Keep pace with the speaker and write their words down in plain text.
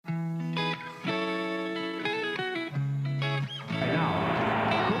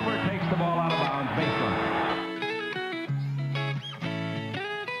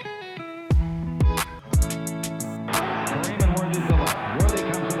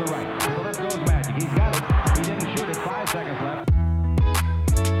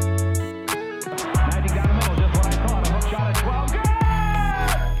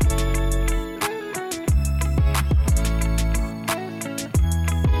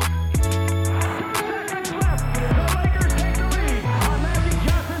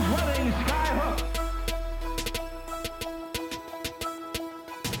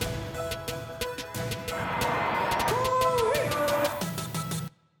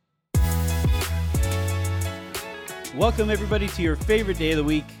Welcome, everybody, to your favorite day of the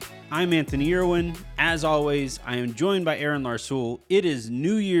week. I'm Anthony Irwin. As always, I am joined by Aaron Larsoul. It is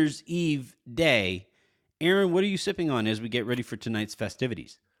New Year's Eve day. Aaron, what are you sipping on as we get ready for tonight's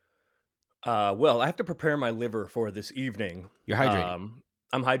festivities? Well, I have to prepare my liver for this evening. You're hydrating.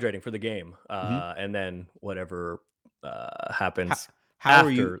 I'm hydrating for the game, Mhm. and then whatever How, happens how are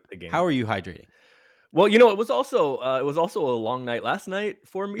you? after the game. How are you hydrating? Well, it was also a long night last night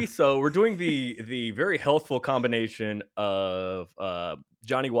for me. So we're doing the very healthful combination of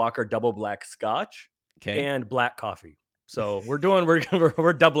Johnny Walker Double Black Scotch Okay. and black coffee. So we're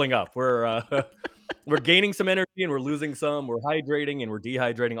doubling up. We're gaining some energy and we're losing some. We're hydrating and we're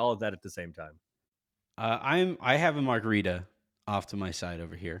dehydrating. All of that at the same time. I have a margarita off to my side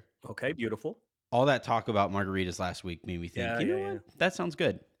over here. Okay, beautiful. All that talk about margaritas last week made me think, Yeah, you yeah, know yeah. what? That sounds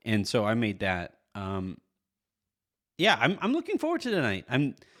good. And so I made that. Yeah, I'm looking forward to tonight.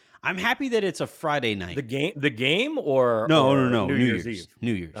 I'm happy that it's a Friday night. The game or No. New New Year's Year's. Eve?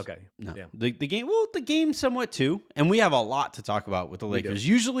 New Year's. Okay, No. yeah, The game, well, the game somewhat too. And we have a lot to talk about with the we do, Lakers.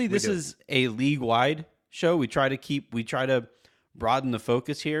 Usually we this do. is a league-wide show. We try to broaden the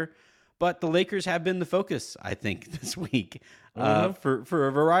focus here. But the Lakers have been the focus, I think, this week Mhm. for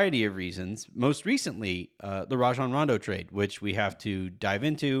a variety of reasons. Most recently, the Rajon Rondo trade, which we have to dive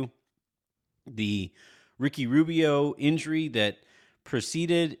into. The Ricky Rubio injury that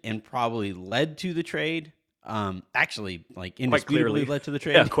preceded and probably led to the trade. Actually, like Quite indisputably clearly. led to the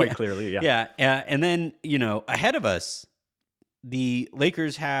Yeah, trade. quite clearly, yeah. Yeah. And then, ahead of us, the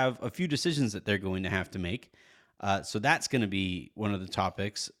Lakers have a few decisions that they're going to have to make. So that's going to be one of the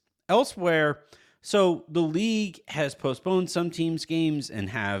topics. Elsewhere, so the league has postponed some teams' games and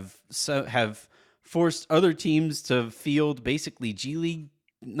have forced other teams to field basically G League,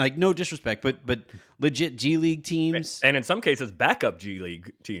 like no disrespect, but legit G League teams. And in some cases, backup G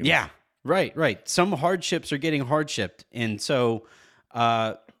League teams. Yeah, right. Some hardships are getting hardshipped, and so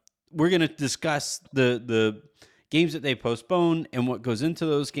uh, we're going to discuss the games that they postpone and what goes into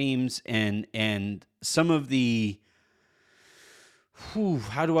those games, and some of the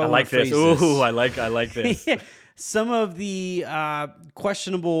how do I I want like to this. phrase Ooh, this? I like this. Some of the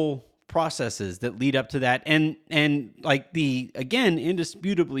questionable processes that lead up to that, and like the again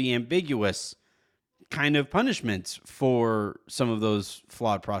indisputably ambiguous kind of punishments for some of those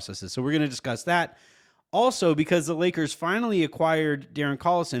flawed processes. So we're going to discuss that. Also, because the Lakers finally acquired Darren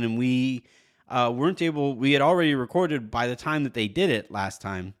Collison, and we weren't able, we had already recorded by the time that they did it last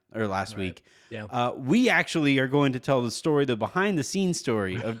Right. week. Yeah. We actually are going to tell the story, the behind the scenes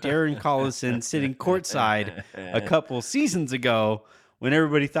story of Darren Collison sitting courtside a couple seasons ago when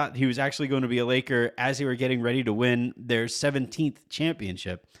everybody thought he was actually going to be a Laker as they were getting ready to win their 17th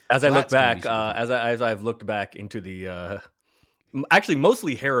championship. As I So look that's going to be back, super fun. as I've looked back into the actually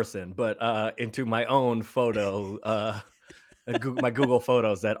mostly Harrison, but into my own photo, my Google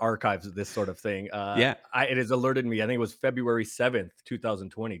Photos that archives this sort of thing. Yeah. It has alerted me. I think it was February 7th,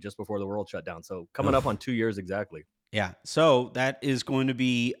 2020, just before the world shut down. So coming up on 2 years exactly. Yeah. So that is going to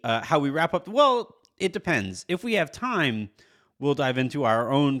be how we wrap up. Well, it depends. If we have time, we'll dive into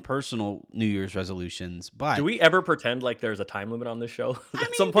our own personal New Year's resolutions. Do But we ever pretend like there's a time limit on this show? I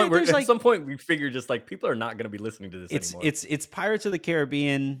mean, there's At like some point we figure just like people are not going to be listening to this anymore. it's Pirates of the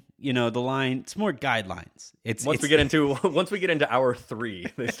Caribbean. The line. It's more guidelines. Once we It's get into once we get into hour 3,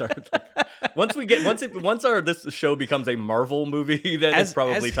 they start like, once this show becomes a Marvel movie, then it's as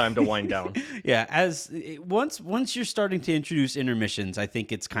probably time to wind down. yeah. Once you're starting to introduce intermissions, I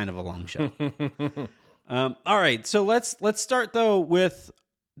think it's kind of a long show. All right, so let's start though with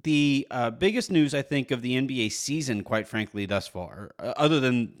the biggest news I think of the NBA season, quite frankly, thus far, other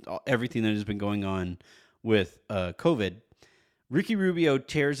than everything that has been going on with COVID. Ricky Rubio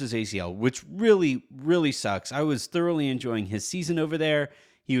tears his ACL, which really, really sucks. I was thoroughly enjoying his season over there.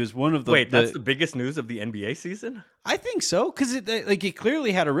 He was one of Wait, that's the the biggest news of the NBA season? I think so, because it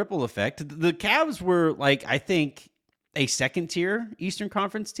clearly had a ripple effect. The Cavs were like, I think, a second tier Eastern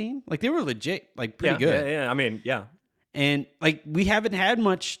Conference team. Like they were legit, like pretty good. Yeah. I mean, yeah. And like we haven't had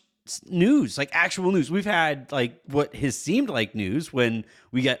much news, like actual news. We've had like what has seemed like news when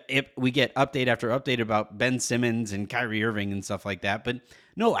we get update after update about Ben Simmons and Kyrie Irving and stuff like that, but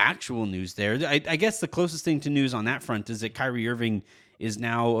no actual news there. I guess the closest thing to news on that front is that Kyrie Irving is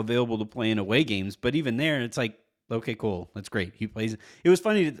now available to play in away games, but even there, it's like, okay, cool, that's great. He plays. It was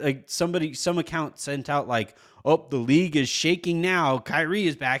funny, like some account sent out like, oh, the league is shaking now. Kyrie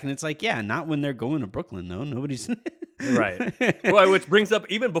is back, and it's like, yeah, not when they're going to Brooklyn though. Nobody's Right. Well, which brings up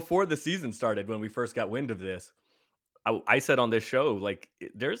even before the season started when we first got wind of this. I said on this show, like,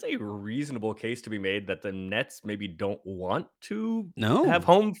 there's a reasonable case to be made that the Nets maybe don't want to have No.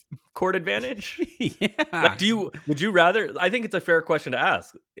 home court advantage. Like, Yeah. would you rather? I think it's a fair question to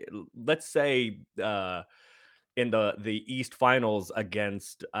ask. Let's say in the East Finals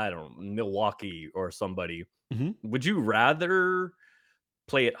against, I don't know, Milwaukee or somebody, Mhm. would you rather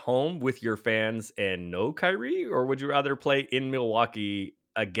play at home with your fans and no Kyrie, or would you rather play in Milwaukee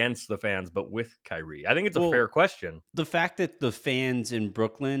against the fans but with Kyrie? I think it's a fair Well, question. the fact that the fans in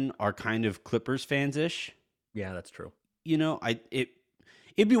Brooklyn are kind of Clippers fans-ish, Yeah, that's true.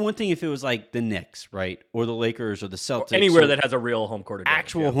 it'd be one thing if it was like the Knicks, right? Or the Lakers or the Or Celtics. anywhere So that has a real home court advantage.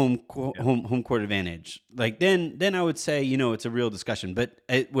 actual Yeah. home court advantage. Like then I would say, it's a real discussion. But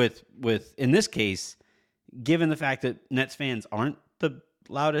with in this case, given the fact that Nets fans aren't the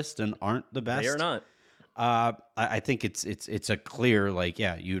loudest and aren't the They are best, not. I think it's a clear, like,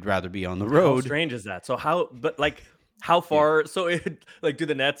 yeah, you'd rather be on the How road. strange is that? So how Yeah. far, so like, do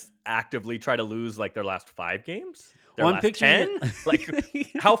the Nets actively try to lose like their last 5 games? Their Well, I'm last picturing 10? Like, it.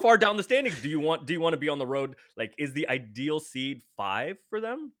 how far down the standings do you want to be on the road? Like, is the ideal seed 5 for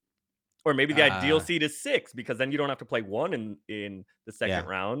them? Or maybe the ideal uh, seed is 6, because then you don't have to play 1 in the second yeah.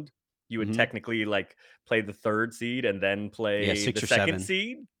 round. You would Hmm. technically, like, play the 3rd seed and then Yeah, play the 6 or 2nd 7.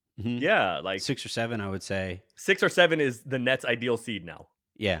 seed? Hmm. Yeah, like 6 or 7, I would say. 6 or 7 is the Nets' ideal seed now.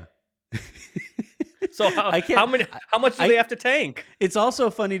 Yeah. So I can't. how much do I they have to tank? It's also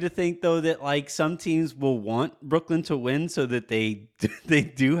funny to think though that like some teams will want Brooklyn to win so that they they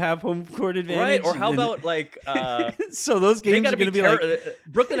do have home court Right, advantage. or how And about, like, so those they games gotta are be going to be like,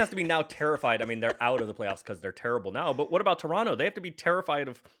 Brooklyn has to be now terrified. I mean, they're out of the playoffs because 'cause they're terrible now, but what about Toronto? They have to be terrified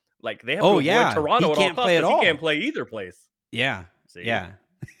of, like, they have to oh avoid yeah, he Toronto at all can't costs play at because he can't all. play either place. Yeah, See? yeah.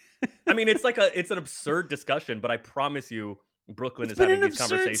 I mean, it's an absurd discussion, but I promise you Brooklyn It's is been having an these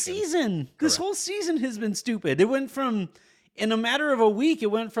absurd conversations. season. This Correct. whole season has been stupid. It went from, in a matter of a week, it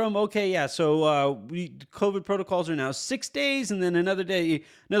went from, okay, yeah, so we COVID protocols are now 6 days, and then another day,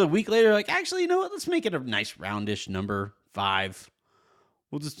 another week later, like, actually, you know what? Let's make it a nice roundish number 5.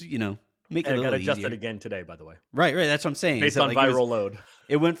 We'll just, make it And a it got little adjusted easier. again today, by the way, Right, right. That's what I'm saying. Is based that on like viral load.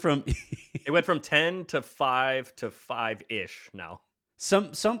 it went from It went from 10 to 5 to 5-ish now.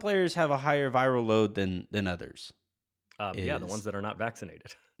 some players have a higher viral load than others. Yeah, the ones Is that are not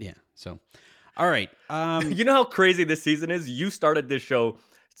vaccinated. Yeah. So, all right. You know how crazy this season is? You started this show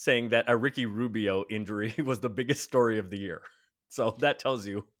saying that a Ricky Rubio injury was the biggest story of the year. So Well, that tells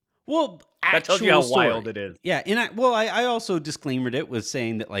you actual how wild story. it is. Yeah, and I also disclaimered it with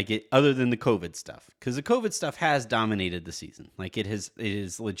saying that like it other than the COVID stuff, because the COVID stuff has dominated the season. Like it has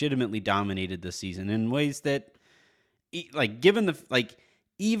legitimately dominated the season in ways that like given the like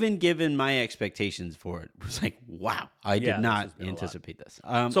even given my expectations for it was like, wow, I did Yeah, this not has been a lot. anticipate this.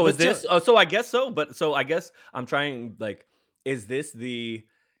 So is But this so I guess so, but so I guess I'm trying, like, is this the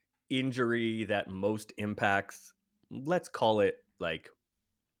injury that most impacts, let's call it, like,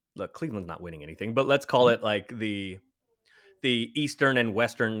 look, Cleveland's not winning anything, but let's call it like the Eastern and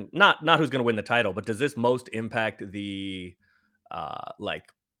Western, not who's going to win the title, but does this most impact the like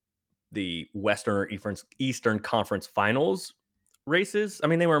the Western or Eastern Conference Finals races? I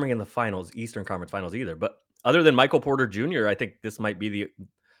mean, they weren't in the finals, Eastern Conference Finals either, but other than Michael Porter Jr., I think this might be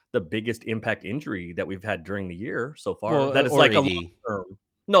the biggest impact injury that we've had during the year so far. well, That is or like a long AD. term.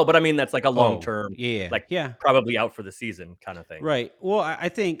 No, but I mean that's like a long Oh, term, yeah, like yeah. probably out for the season kind of thing. Right. Well, I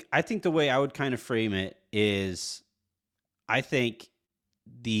think the way I would kind of frame it is I think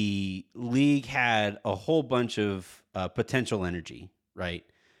the league had a whole bunch of potential energy, right?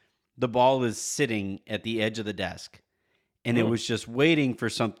 The ball is sitting at the edge of the desk, and it Mhm. was just waiting for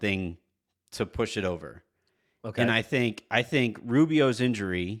something to push it over. And Okay. I think Rubio's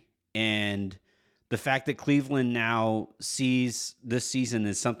injury and the fact that Cleveland now sees this season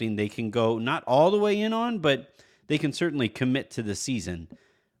as something they can go not all the way in on, but they can certainly commit to the season.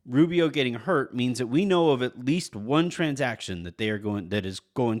 Rubio getting hurt means that we know of at least one transaction that is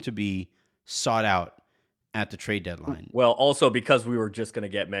going to be sought out at the trade deadline. Well, also because we were just going to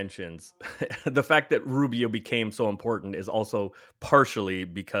get mentions, the fact that Rubio became so important is also partially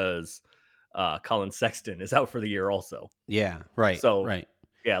because Colin Sexton is out for the year also. Yeah, right, So right,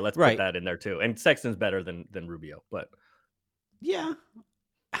 yeah, let's put right. that in there too. And Sexton's better than Rubio, but Yeah,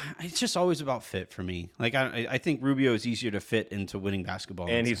 it's just always about fit for me. Like I think Rubio is easier to fit into winning basketball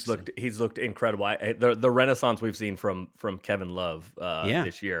than and Sexton. he's looked incredible. The renaissance we've seen from Kevin Love Yeah,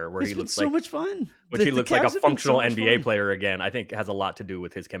 this year, where it's he been looks so like much fun. which he The looks like a Cavs have been so functional much NBA fun. player again, I think has a lot to do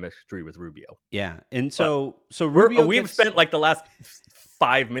with his chemistry with Rubio. Yeah, and But so Rubio we've gets spent like the last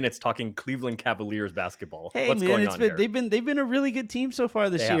 5 minutes talking Cleveland Cavaliers basketball. Hey What's man, going it's on been here? they've been a really good team so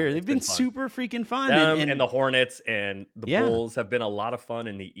far They this have. year. They've It's been been fun. super freaking fun, Them and and the Hornets and the yeah, Bulls have been a lot of fun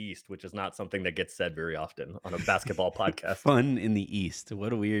in the East, which is not something that gets said very often on a basketball podcast. fun in the East.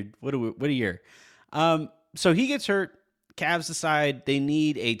 What a year. So he gets hurt. Cavs decide they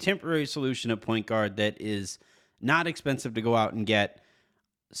need a temporary solution at point guard that is not expensive to go out and get,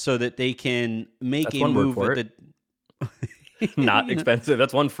 so that they can make That's a one word move for at it. the. Not you know, expensive.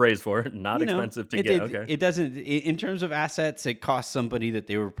 That's one phrase for it. Not you know, expensive to it get. it, Okay. it doesn't in terms of assets. It costs somebody that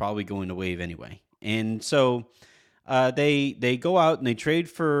they were probably going to waive anyway, and so they go out and they trade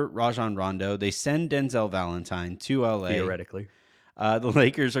for Rajon Rondo. They send Denzel Valentine to LA. Theoretically. The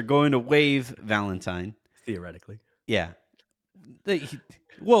Lakers are going to waive Valentine. Theoretically. Yeah. They,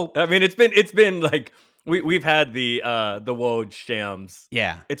 well, I mean, it's been like we've had the Woj Shams.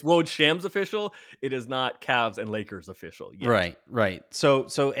 yeah. It's Woj Shams official. It is not Cavs and Lakers official yet. Right.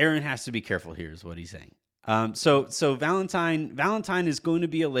 So Aaron has to be careful here, is what he's saying. So Valentine is going to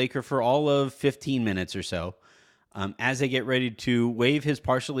be a Laker for all of 15 minutes or so. As they get ready to waive his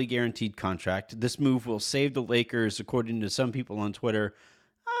partially guaranteed contract. This move will save the Lakers, according to some people on Twitter,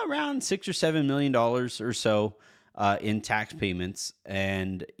 around $6 or $7 million or so in tax payments.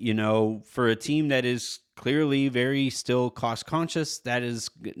 And, for a team that is clearly very still cost conscious, that is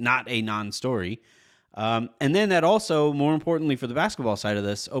not a non-story. And then that also, more importantly for the basketball side of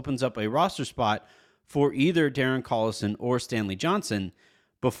this, opens up a roster spot for either Darren Collison or Stanley Johnson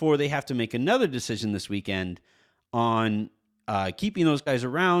before they have to make another decision this weekend on keeping those guys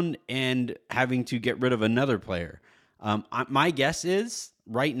around and having to get rid of another player. My guess is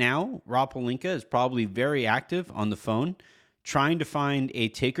right now, Rob Pelinka is probably very active on the phone, trying to find a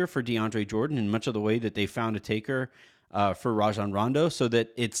taker for DeAndre Jordan in much of the way that they found a taker for Rajon Rondo, so that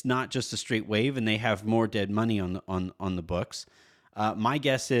it's not just a straight wave and they have more dead money on the books. My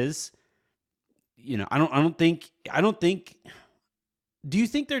guess is, I don't think. Do you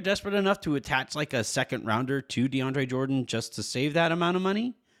think they're desperate enough to attach like a second rounder to DeAndre Jordan just to save that amount of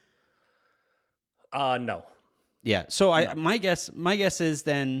money? No. Yeah. So No. my guess is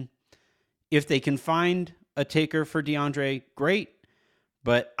then, if they can find a taker for DeAndre, great.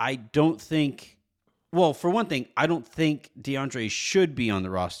 But I don't think. Well, for one thing, I don't think DeAndre should be on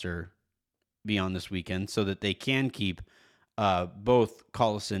the roster beyond this weekend, so that they can keep both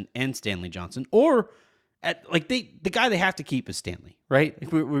Collison and Stanley Johnson, or the guy they have to keep is Stanley, right?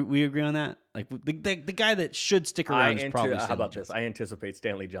 Like we agree on that. Like the guy that should stick around is probably Stanley how about Johnson. this? I anticipate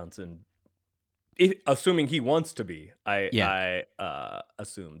Stanley Johnson, assuming he wants to be. I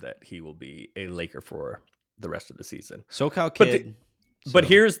assume that he will be a Laker for the rest of the season. SoCal But kid. But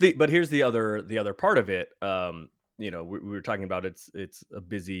here's the other part of it. We were talking about it's a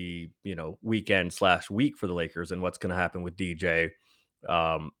busy weekend / week for the Lakers, and what's going to happen with DJ.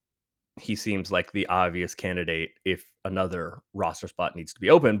 He seems like the obvious candidate if another roster spot needs to be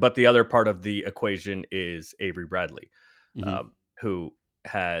open. But the other part of the equation is Avery Bradley, who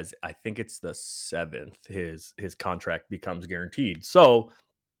has, I think it's the 7th, his contract becomes guaranteed. So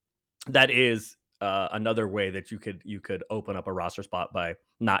that is another way that you could open up a roster spot by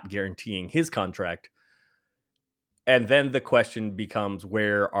not guaranteeing his contract. And then the question becomes,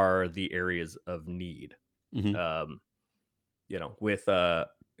 where are the areas of need?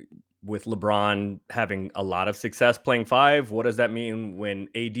 With LeBron having a lot of success playing 5, what does that mean when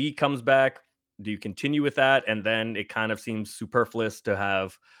AD comes back? Do you continue with that? And then it kind of seems superfluous to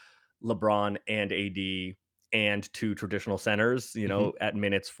have LeBron and AD and 2 traditional centers, at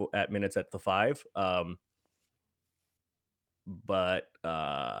minutes at the 5.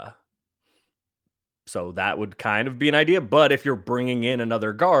 So that would kind of be an idea. But if you're bringing in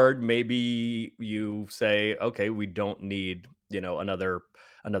another guard, maybe you say, okay, we don't need,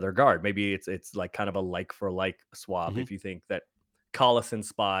 another guard. Maybe it's like kind of a like for like swap. If you think that Collison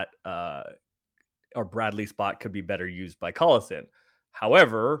spot or Bradley spot could be better used by Collison.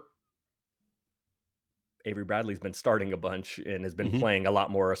 However, Avery Bradley's been starting a bunch and has been playing a lot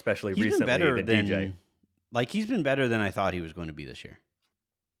more, especially recently than DJ. Like, he's been better than I thought he was going to be this year.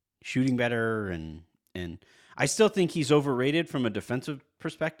 Shooting better, and I still think he's overrated from a defensive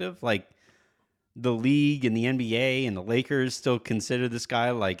perspective. Like, the league and the NBA and the Lakers still consider this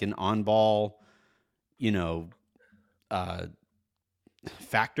guy like an on-ball,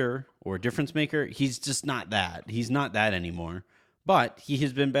 factor or difference maker. He's just not that. He's not that anymore. But he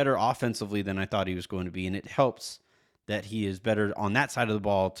has been better offensively than I thought he was going to be, and it helps that he is better on that side of the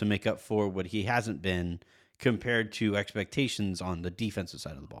ball to make up for what he hasn't been compared to expectations on the defensive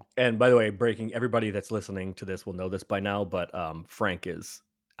side of the ball. And by the way, everybody that's listening to this will know this by now, but Frank is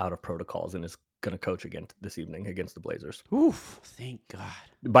out of protocols and is gonna coach again this evening against the Blazers. Oof, thank God.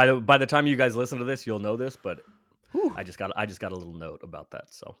 By the time you guys listen to this, you'll know this, but Whew. I just got a little note about that.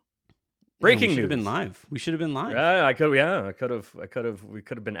 So Man, we breaking should news. have been live. We should have been live. Yeah, I could. Yeah, I could have. We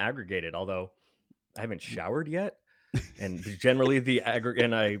could have been aggregated. Although I haven't showered yet, and generally the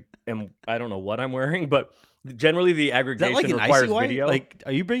and I don't know what I'm wearing, but generally the Is that aggregation like an requires icy white? video. Like,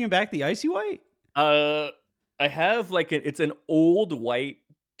 are you bringing back the icy white? I have like it's an old white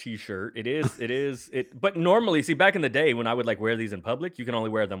t-shirt. It is. But normally, see, back in the day when I would like wear these in public, you can only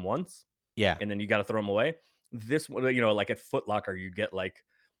wear them once, Yeah. and then you got to throw them away. This one, like at Foot Locker, you get like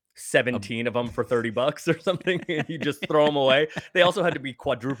 17 of them for $30 or something, and you just throw them away. They also had to be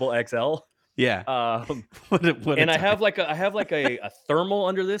quadruple XL. Yeah. What and I have like a thermal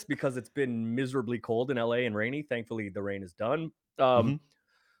under this because it's been miserably cold in LA and rainy. Thankfully, the rain is done.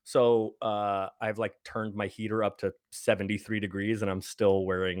 So I've like turned my heater up to 73 degrees, and I'm still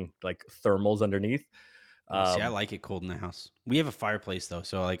wearing like thermals underneath. See, I like it cold in the house. We have a fireplace though,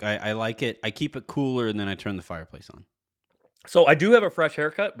 so like I like it. I keep it cooler, and then I turn the fireplace on. So I do have a fresh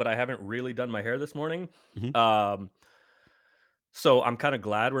haircut, but I haven't really done my hair this morning. So I'm kind of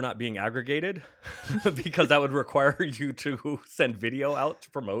glad we're not being aggregated because that would require you to send video out to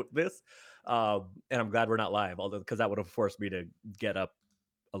promote this. And I'm glad we're not live, although because that would have forced me to get up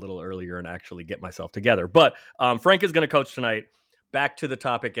a little earlier and actually get myself together. But Frank is going to coach tonight. Back to the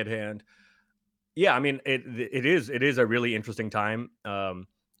topic at hand. Yeah, I mean, it is a really interesting time. And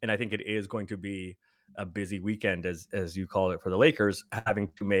I think it is going to be a busy weekend, as you call it, for the Lakers, having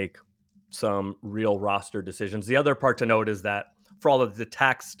to make some real roster decisions. The other part to note is that for all of the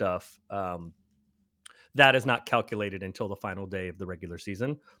tax stuff, that is not calculated until the final day of the regular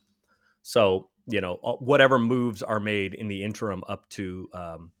season. So, whatever moves are made in the interim up to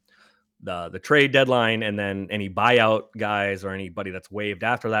the trade deadline, and then any buyout guys or anybody that's waived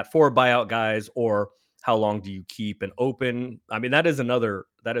after that for buyout guys, or how long do you keep an open? I mean, that is another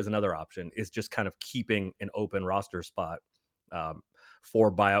option, is just kind of keeping an open roster spot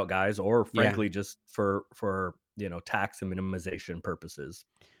for buyout guys, or frankly, just for tax and minimization purposes.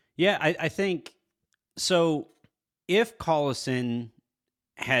 Yeah, I think so. If Collison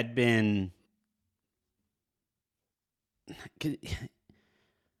had been,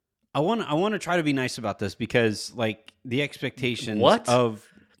 I want to try to be nice about this, because like the expectations of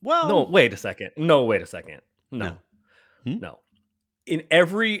no, wait a second. No. In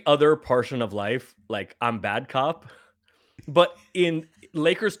every other portion of life, like, I'm bad cop, but in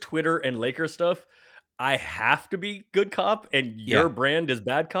Lakers Twitter and Lakers stuff, I have to be good cop, and your brand is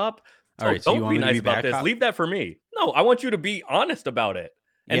bad cop. So all right, so don't be nice about this. Cop? Leave that for me. No, I want you to be honest about it,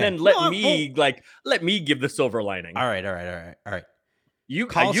 and then let me give the silver lining. All right. You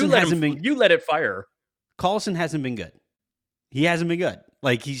let it fire. Collison hasn't been good. He hasn't been good.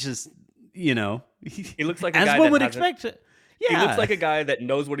 Like, he's just, he looks like a as guy one would expect. He looks like a guy that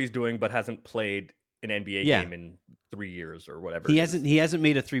knows what he's doing, but hasn't played an NBA game in 3 years or whatever. He hasn't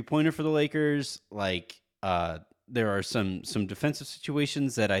made a 3-pointer for the Lakers. Like, there are some defensive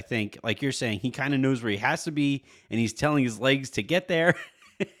situations that I think, like you're saying, he kind of knows where he has to be, and he's telling his legs to get there.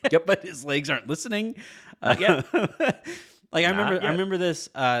 Yep, but his legs aren't listening. Yeah. Like, I remember this.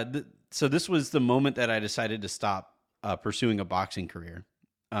 So this was the moment that I decided to stop pursuing a boxing career.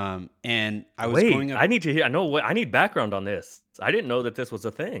 And I was going up. I need to hear. I need background on this. I didn't know that this was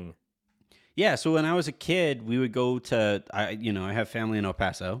a thing. Yeah, so when I was a kid, we would go to, I have family in El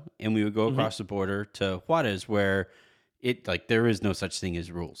Paso, and we would go across the border to Juarez, where there is no such thing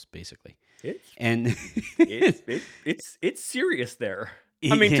as rules, basically. It's serious there.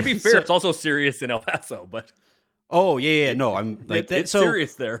 I mean, to be fair, it's also serious in El Paso, but. Oh, yeah. No, I'm like that. It's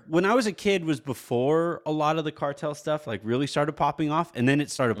serious there. When I was a kid was before a lot of the cartel stuff like really started popping off, and then it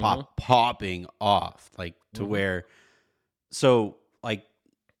started popping off, like, to where, so like,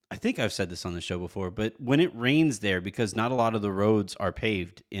 I think I've said this on the show before, but when it rains there, because not a lot of the roads are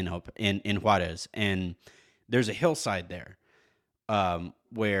paved in Juarez, and there's a hillside there,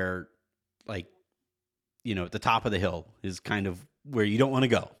 where, like, at the top of the hill is kind of where you don't want to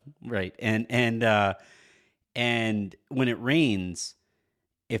go, right? And when it rains,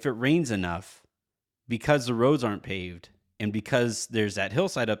 if it rains enough, because the roads aren't paved, and because there's that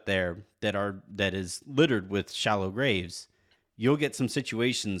hillside up there that is littered with shallow graves, you'll get some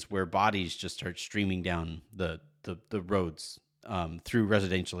situations where bodies just start streaming down the roads through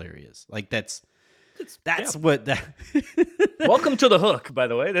residential areas. Like, that's what that. Welcome to the hook, by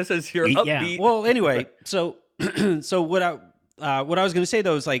the way. This is your upbeat. Well, anyway, so what I was going to say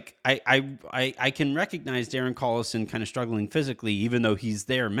though is, like, I can recognize Darren Collison kind of struggling physically, even though he's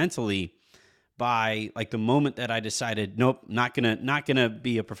there mentally. by like the moment that I decided, nope, not gonna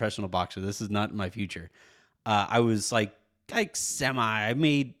be a professional boxer. This is not my future. I was like I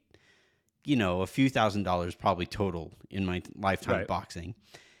made a few $1,000s probably total in my lifetime of Right. boxing,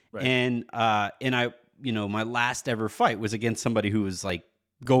 Right. and I my last ever fight was against somebody who was like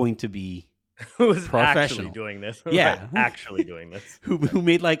going to be Who's actually professional. doing this? Right. Yeah, Actually doing this. who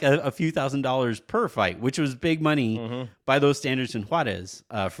made like a few $1,000s per fight, which was big money Hmm. by those standards in Juarez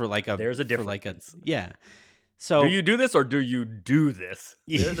There's a for like a difference. yeah. Do So you do this or do you do this?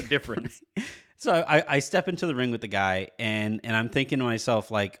 There's a difference. so I step into the ring with the guy and I'm thinking to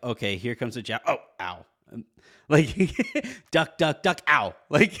myself like, okay, here comes a jab. Oh, ow. Like duck, duck, duck, ow.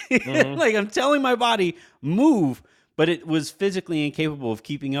 Like Hmm. like I'm telling my body move, but it was physically incapable of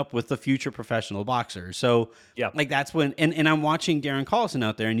keeping up with the future professional boxer. So Yeah. like that's when and I'm watching Darren Collison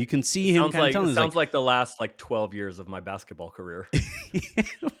out there and you can see him kind of It telling us sounds like like the last like 12 years of my basketball career.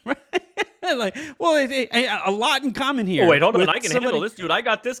 right? Like, well, a lot in common Oh here wait, hold on. with I can handle somebody. this dude. I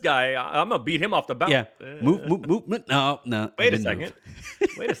got this guy. I'm gonna beat him off the bounce. Yeah, movement. No, no, I Wait a didn't move. second.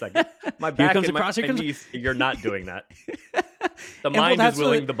 Wait a second. My Here back comes and my across. Here comes. knees. You're not doing that. The And well, mind is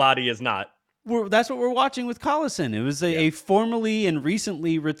willing. The body is not. that's what we're watching with Collison. It was Yeah. a formerly and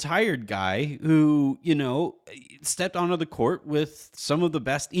recently retired guy who stepped onto the court with some of the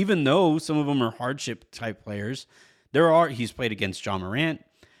best, even though some of them are hardship type players. He's played against John Morant.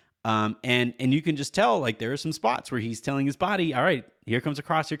 And you can just tell like there are some spots where he's telling his body, all right, here comes a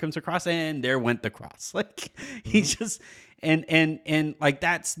cross, and there went the cross. Like he Hmm. just and like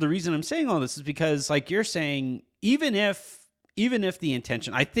that's the reason I'm saying all this is because like you're saying, even if the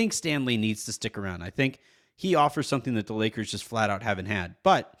intention, I think Stanley needs to stick around. I think he offers something that the Lakers just flat out haven't had.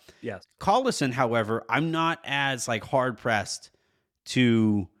 But Yes. Collison, however, I'm not as like hard pressed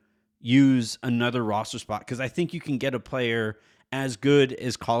to use another roster spot because I think you can get a player as good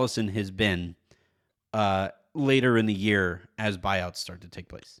as Collison has been later in the year as buyouts start to take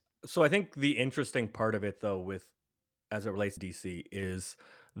place. So I think the interesting part of it, though, with as it relates to DC, is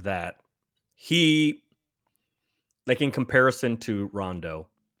that he, like in comparison to Rondo,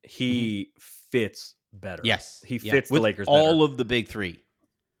 Mhm. he fits better. Yes, He yeah, fits the with Lakers better. all of the big three,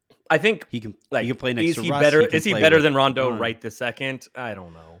 I think, he can like, play next is to he Russ. better? He can Is he play better with than Rondo LeBron. right this second? I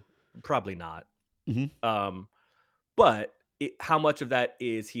don't know. Probably not. Hmm. Um, but how much of that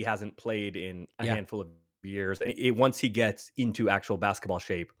is he hasn't played in a Yeah, handful of years? Once he gets into actual basketball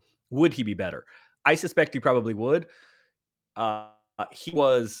shape, would he be better? I suspect he probably would. Uh, he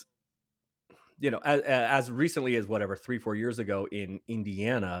was, as recently as whatever 3-4 years ago in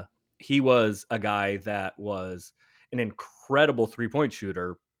Indiana, he was a guy that was an incredible 3-point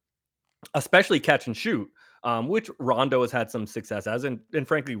shooter, especially catch and shoot, which Rondo has had some success as, and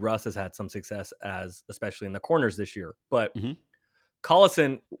frankly Russ has had some success as, especially in the corners this year. But hmm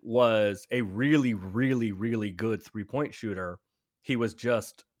Collison was a really, really, really good 3-point shooter. He was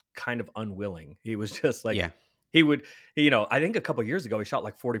just kind of unwilling. He was just like yeah, he would, I think a couple years ago he shot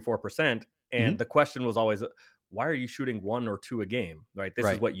like 44%, hmm and the question was always, why are you shooting 1 or 2 a game? Right? This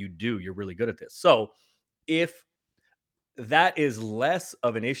is right. what you do. You're really good at this. So if that is less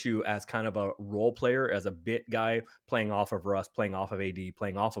of an issue as kind of a role player, as a bit guy playing off of Russ, playing off of AD,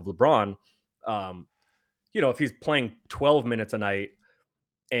 playing off of LeBron, um, if he's playing 12 minutes a night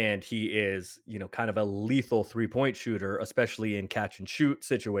and he is, kind of a lethal 3-point shooter, especially in catch and shoot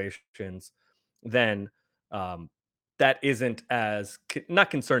situations, then um, that isn't as not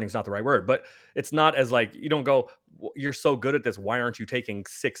concerning is not the right word, but it's not as like you don't go, You're so good at this. Why aren't you taking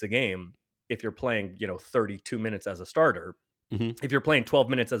 6 a game if you're playing, 32 minutes as a starter? Hmm. If you're playing 12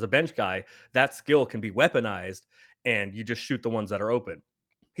 minutes as a bench guy, that skill can be weaponized and you just shoot the ones that are open.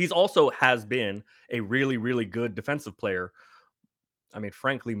 He's also has been a really, really good defensive player. I mean,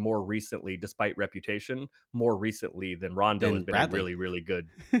 frankly, more recently, despite reputation, more recently than Rondo has Then been a Bradley. really, really good.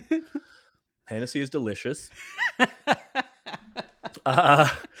 Hennessy is delicious. Uh,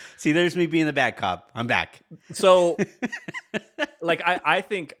 See, there's me being the bad cop. I'm back. so, like, I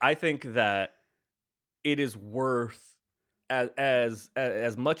think that it is worth as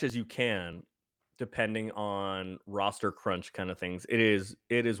much as you can, depending on roster crunch kind of things. It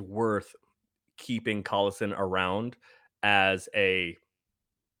is worth keeping Collison around as a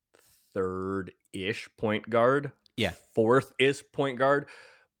third-ish point guard, Yeah. fourth-ish point guard,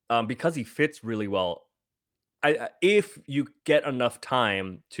 because he fits really well. If you get enough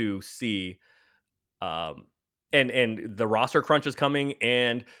time to see, um, and the roster crunch is coming,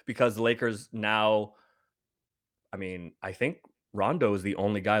 and because the Lakers now, I mean, I think Rondo is the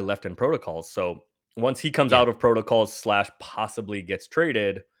only guy left in protocols. So once he comes Yeah. out of protocols slash possibly gets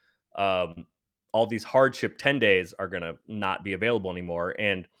traded, um, all these hardship 10 days are gonna not be available anymore,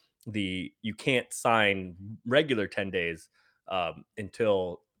 and you can't sign regular 10 days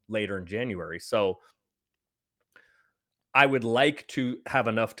until later in January. So I would like to have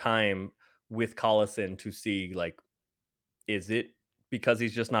enough time with Collison to see, like, is it because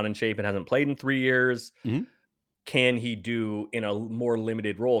he's just not in shape and hasn't played in 3 years? Mhm. Can he do in a more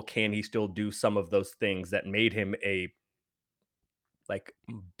limited role? Can he still do some of those things that made him a like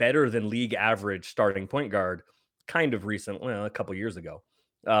better than league average starting point guard kind of recent, well, a couple years ago?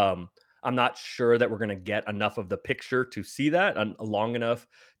 Um, I'm not sure that we're going to get enough of the picture to see that long enough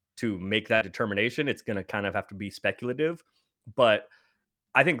to make that determination. It's going to kind of have to be speculative, but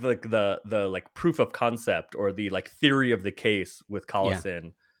I think like the like proof of concept or the like theory of the case with Yeah.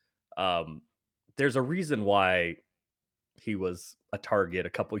 Collison, um, there's a reason why he was a target a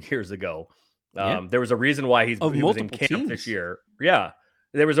couple years ago. Yeah. There was a reason why Of he was in multiple camp this teams. year. Yeah,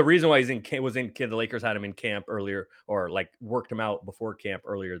 there was a reason why was in camp. The Lakers had him in camp earlier, or like worked him out before camp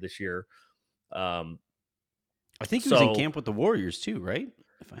earlier this year. Um, I think he was in so camp with the Warriors too, right?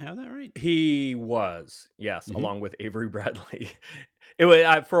 If I have that right. he was, yes, Mhm. along with Avery Bradley. It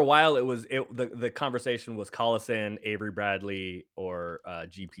was for a while. The conversation was Collison, Avery Bradley, or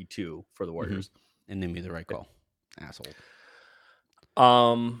GP2 for the Mhm. Warriors. And they made the right call. Asshole.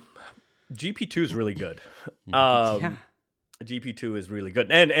 Um, GP2 is really good. Yeah. Um, GP2 is really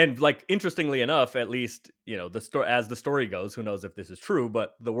good. And like interestingly enough, at least, the story as the story goes, who knows if this is true,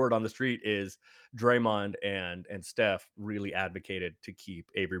 but the word on the street is Draymond and Steph really advocated to keep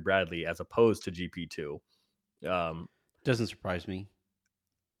Avery Bradley as opposed to GP2. Um, Doesn't surprise me.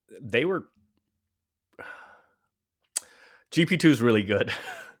 they were GP2 is really good.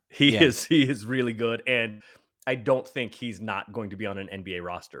 Yeah. He is really good, and I don't think he's not going to be on an NBA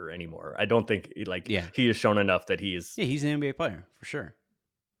roster anymore. I don't think like Yeah. he has shown enough that he is. Yeah, he's an NBA player for sure.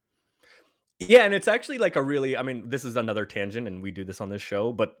 Yeah, and it's actually like a really, I mean, this is another tangent, and we do this on this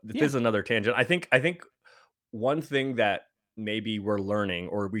show, but this Yeah. is another tangent. I think one thing that maybe we're learning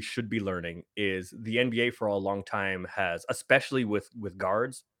or we should be learning is the NBA for a long time has, especially with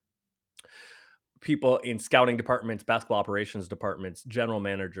guards, people in scouting departments, basketball operations departments, general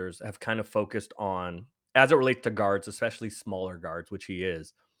managers have kind of focused on, as it relates to guards, especially smaller guards, which he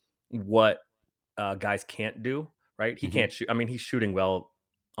is, what guys can't do. Right? He Mhm. can't shoot. I mean, he's shooting well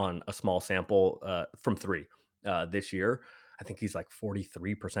on a small sample from three this year. I think he's like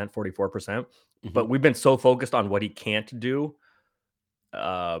 43%, 44%. Mhm. But we've been so focused on what he can't do,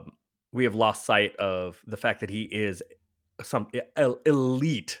 um, we have lost sight of the fact that he is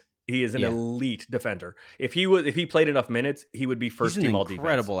elite. He is an Yeah. elite defender. If he played enough minutes, he would be He's first an team all defense.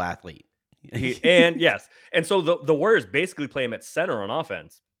 incredible athlete. And yes, and so the Warriors basically play him at center on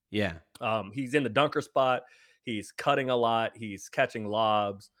offense. Yeah. He's in the dunker spot. He's cutting a lot. He's catching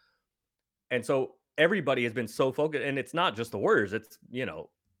lobs, and so everybody has been so focused. And it's not just the Warriors. It's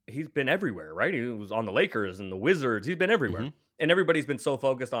he's been everywhere, right? He was on the Lakers and the Wizards. He's been everywhere, Mhm. and everybody's been so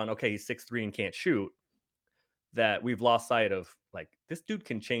focused on, okay, he's 6'3" and can't shoot, that we've lost sight of, like, this dude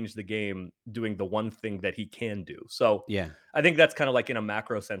can change the game doing the one thing that he can do. So Yeah. I think that's kind of like in a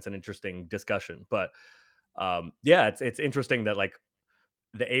macro sense an interesting discussion. But yeah, it's interesting that like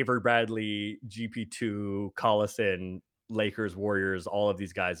the Avery Bradley, GP2, Collison, Lakers, Warriors, all of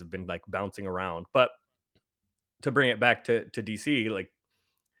these guys have been like bouncing around. But to bring it back to DC, like,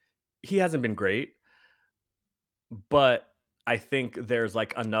 he hasn't been great, but I think there's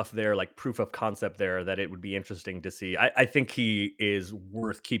like enough there, like proof of concept there, that it would be interesting to see. I think he is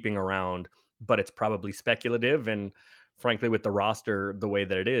worth keeping around, but it's probably speculative. And frankly, with the roster the way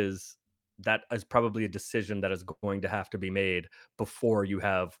that it is, that is probably a decision that is going to have to be made before you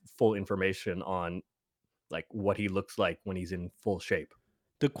have full information on like what he looks like when he's in full shape.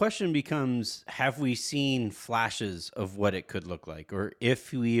 The question becomes, have we seen flashes of what it could look like, or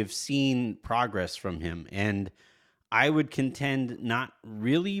if we have seen progress from him? And I would contend not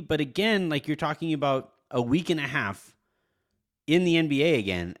really, but again, like you're talking about a week and a half in the NBA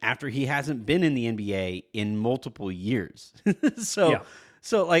again after he hasn't been in the NBA in multiple years. so Yeah.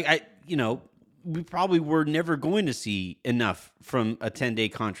 so like we probably were never going to see enough from a 10-day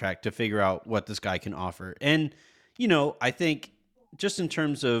contract to figure out what this guy can offer. And I think just in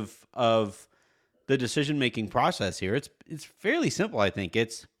terms of the decision-making process here, it's fairly simple. I think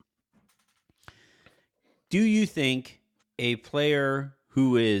it's, do you think a player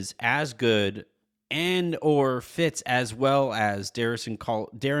who is as good and or fits as well as Darren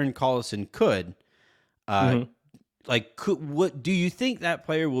Collison could, uh, Mhm. what do you think that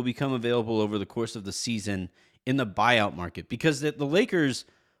player will become available over the course of the season in the buyout market? Because the Lakers,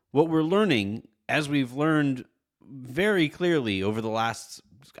 what we're learning, as we've learned very clearly over the last,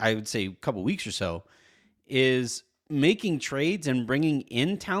 I would say, couple weeks or so, is making trades and bringing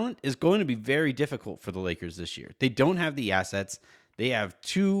in talent is going to be very difficult for the Lakers this year. They don't have the assets. They have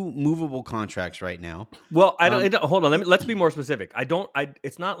 2 movable contracts right now. Well, hold on. Let's be more specific.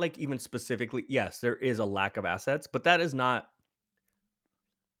 It's not like even specifically. Yes, there is a lack of assets, but that is not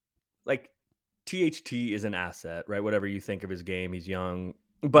like THT is an asset, right? Whatever you think of his game, he's young,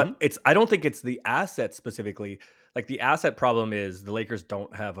 Mhm. but I don't think it's the asset specifically. Like the asset problem is the Lakers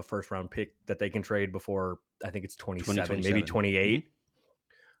don't have a first round pick that they can trade before I think it's 27, maybe 2027. 28.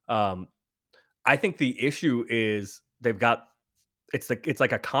 Mhm. Um, I think the issue is they've got it's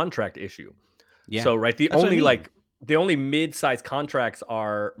like a contract issue. Yeah. So, right, That's what I mean. the only mid-sized contracts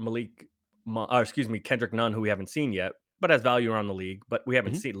are Kendrick Nunn, who we haven't seen yet, but has value around the league, but we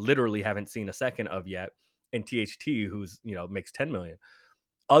Mhm. literally haven't seen a second of yet, and THT, who's, makes 10 million.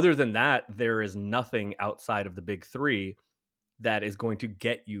 Other than that, there is nothing outside of the big 3 that is going to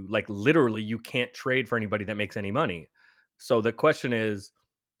get you, like, literally, you can't trade for anybody that makes any money. So the question is,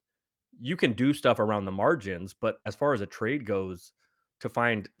 you can do stuff around the margins, but as far as a trade goes, to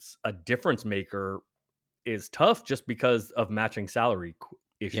find a difference maker is tough just because of matching salary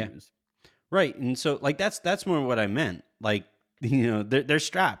Yeah. issues. Right. And so like that's more what I meant. Like, they're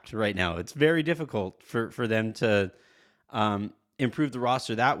strapped right now. It's very difficult for them to improve the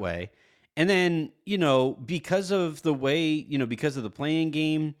roster that way. And then, because of the way, because of the playing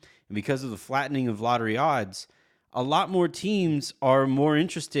game and because of the flattening of lottery odds, a lot more teams are more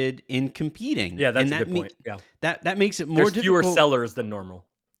interested in competing. Yeah, And that's a good point. Yeah. that makes it more There's fewer difficult. sellers than normal.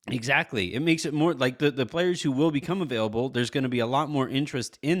 Exactly. It makes it more like the players who will become available, there's going to be a lot more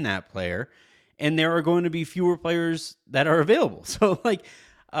interest in that player, and there are going to be fewer players that are available. So, like,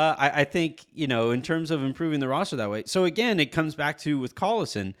 I think, in terms of improving the roster that way. So, again, it comes back to with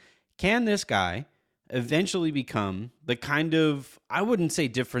Collison, can this guy eventually become the kind of, I wouldn't say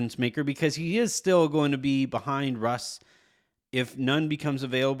difference maker because he is still going to be behind Russ if Nunn becomes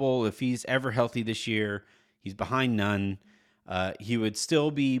available, if he's ever healthy this year, he's behind Nunn. He would still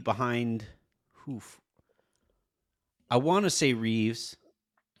be behind. Oof, I want to say Reeves,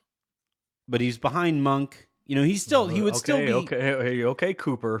 but he's behind Monk. He would still Okay, be. okay, hey, okay,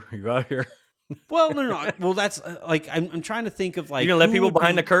 Cooper, you out here. Well, no, no, no. Well, that's like I'm trying to think of You like gonna let who people would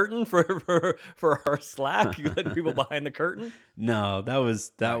behind the be. curtain for our Slack? You let people behind the curtain? No, that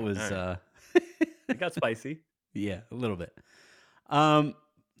was All that right, all was. right. It got spicy. Yeah, a little bit. Um,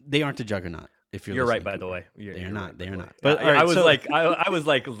 they aren't a juggernaut. If you're You're right, listening, by the Cooper, way. You're, they are you're right, not. by They are the way. not. But all right, so I was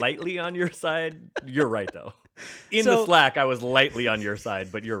like lightly on your side. You're right though. In the so Slack, I was lightly on your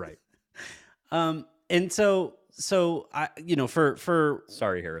side, but you're right. and so I for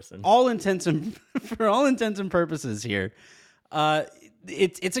Sorry, Harrison. all intents and for all intents and purposes here, uh,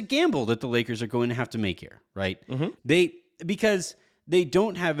 it's a gamble that the Lakers are going to have to make here, right? Hmm. They because they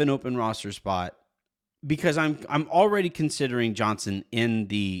don't have an open roster spot because I'm already considering Johnson in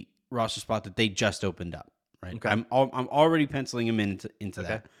the roster spot that they just opened up, right? Okay. I'm already penciling him into Okay.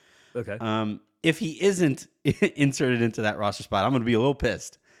 that. Okay. If he isn't inserted into that roster spot, I'm going to be a little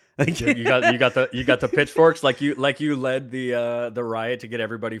pissed. Like, You got the pitchforks like you led the riot to get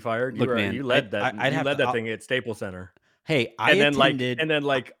everybody fired. look, man, I'd You have led to. that thing at Staples Center. Hey, I attended. And then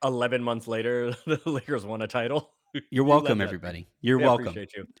like 11 months later, the Lakers won a title. You're You led welcome, that thing. everybody. You're Yeah, welcome.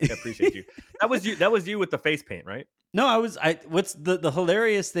 appreciate you. Yeah, appreciate you. That was you with the face paint, right? No, I was. What's the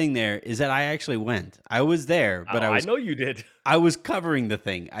hilarious thing there is that I actually went. I was there, but Oh, I know you did. I was covering the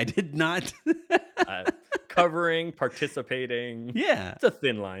thing. I did not. Uh, Covering, participating. Yeah. It's a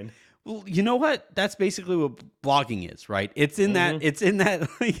thin line. Well, you know what? That's basically what blogging is, right? It's in that. Hmm. It's in that.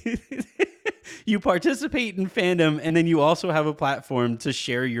 Like, you participate in fandom, and then you also have a platform to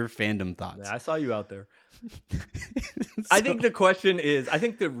share your fandom Yeah, thoughts. I saw you out there. I So, think the question is, I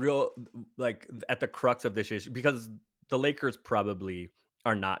think the real, like, at the crux of this issue, because the Lakers probably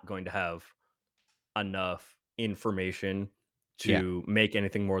are not going to have enough information yeah, to make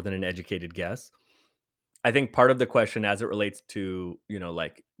anything more than an educated guess. I think part of the question as it relates to,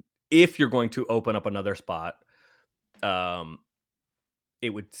 like, if you're going to open up another spot, um, it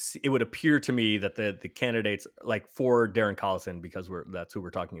would appear to me that the candidates, like for Darren Collison, because that's who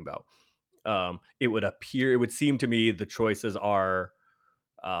we're talking about. It would seem to me the choices are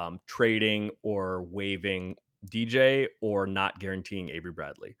trading or waiving DJ or not guaranteeing Avery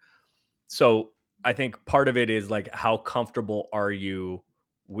Bradley. So I think part of it is like, how comfortable are you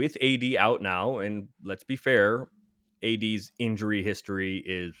with AD out now? And let's be fair, AD's injury history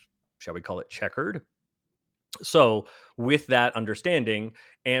is, shall we call it, checkered. So with that understanding,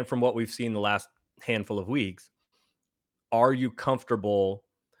 and from what we've seen the last handful of weeks, are you comfortable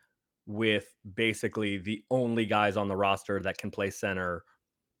with basically the only guys on the roster that can play center,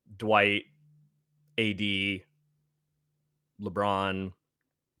 Dwight, AD, LeBron,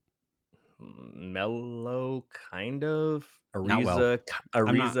 Melo, kind of. Not well.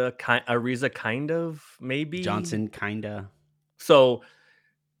 I'm not. Ariza, kind of, maybe. Johnson, kinda. So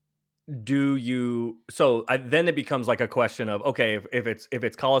then it becomes like a question of, okay, if it's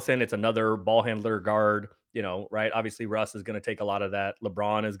Collison, it's another ball handler guard, right? Obviously Russ is going to take a lot of that.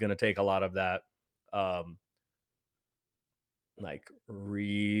 LeBron is going to take a lot of that. Like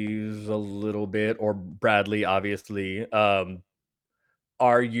Reeves a little bit, or Bradley, obviously. Do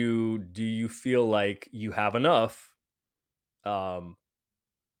you feel like you have enough um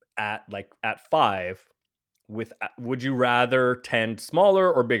at 5 with would you rather tend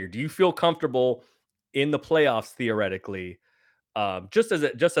smaller or bigger? Do you feel comfortable in the playoffs theoretically? Just as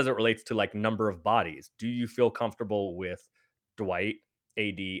it relates to like number of bodies, do you feel comfortable with Dwight,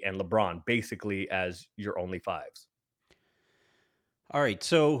 AD, and LeBron basically as your only fives? All right,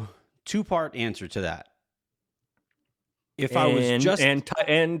 so two-part answer to that. If I was And just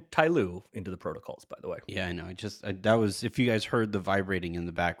Ty Lue into the protocols, by the way. Yeah, I know. That was, if you guys heard the vibrating in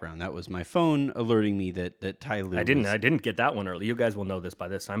the background, that was my phone alerting me that Ty Lue I didn't get that one early. You guys will know this by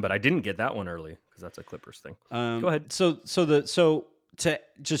this time, but I didn't get that one early because that's a Clippers thing. Go ahead. So to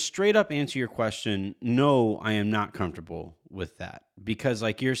just straight up answer your question, no, I am not comfortable with that, because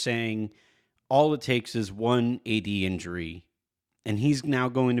like you're saying, all it takes is one AD injury, and he's now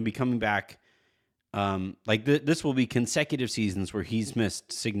going to be coming back. This will be consecutive seasons where he's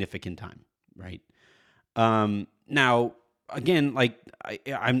missed significant time, right? Now again, like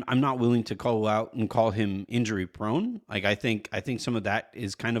I'm not willing to call out and call him injury prone. Like I think some of that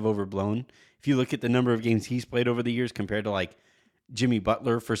is kind of overblown. If you look at the number of games he's played over the years compared to like Jimmy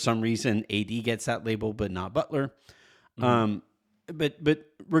Butler, for some reason AD gets that label, but not Butler. But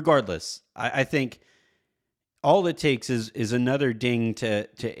regardless, I think all it takes is another ding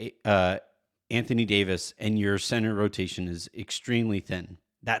to Anthony Davis, and your center rotation is extremely thin.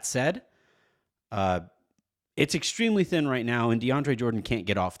 That said, it's extremely thin right now, and DeAndre Jordan can't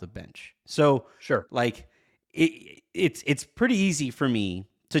get off the bench. So, Sure. like, it's pretty easy for me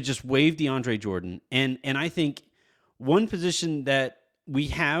to just waive DeAndre Jordan, and I think one position that we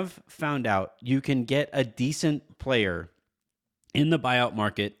have found out you can get a decent player in the buyout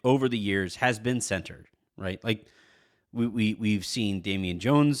market over the years has been center, right? Like, we've seen Damian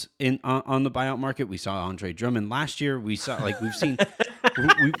Jones on the buyout market. We saw Andre Drummond last year. We've seen.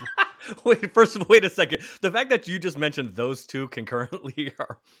 Wait a second. The fact that you just mentioned those two concurrently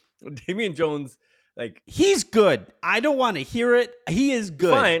are Damian Jones. Like, he's good. I don't want to hear it. He is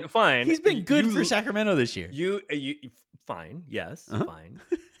good. Fine. He's been good for Sacramento this year. You fine. Yes, fine.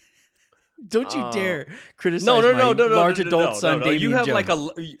 Don't you dare criticize no, large adult son, Damian You have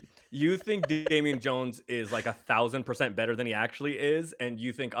Jones. you think Damian Jones is like 1,000% better than he actually is, and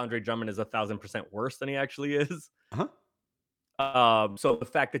you think Andre Drummond is 1,000% worse than he actually is. So the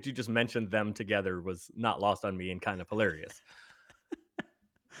fact that you just mentioned them together was not lost on me and kind of hilarious.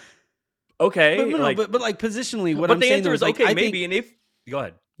 Okay, but positionally, what but I'm the saying answer is like, okay, maybe. And if go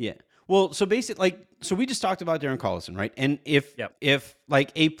ahead, yeah. Well, so basically, so we just talked about Darren Collison, right? And if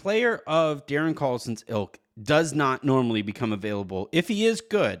like a player of Darren Collison's ilk does not normally become available, if he is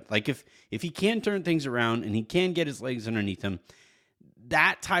good, like if he can turn things around and he can get his legs underneath him,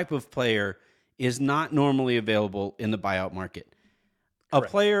 that type of player is not normally available in the buyout market. Correct. A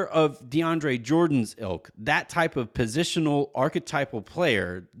player of DeAndre Jordan's ilk, that type of positional archetypal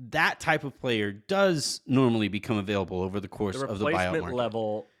player, that type of player does normally become available over the course of the buyout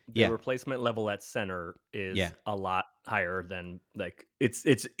market. The replacement level at center is a lot higher than, like,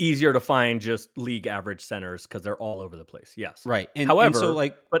 it's easier to find just league average centers because they're all over the place. Yes. Right. But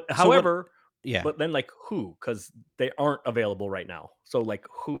then, like, who? Because they aren't available right now. So, like,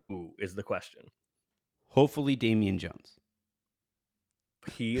 who is the question? Hopefully Damian Jones.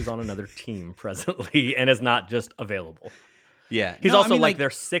 He is on another team presently and is not just available. Yeah. He's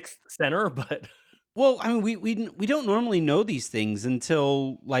their sixth center, but... Well, I mean, we don't normally know these things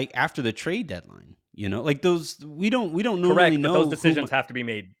until like after the trade deadline. You know, like those we don't normally know. Those decisions have to be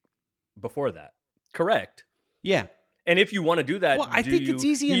made before that. Correct. Yeah. And if you want to do that, I think it's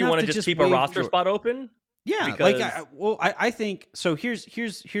easy enough you want to just keep a roster spot open? Yeah. Because... I think so. Here's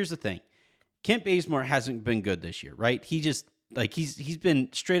the thing. Kent Bazemore hasn't been good this year, right? He just he's been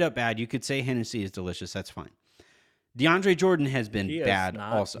straight up bad. You could say Hennessy is delicious. That's fine. DeAndre Jordan has been bad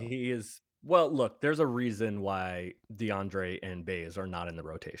also. He is. Well, look, there's a reason why DeAndre and Baze are not in the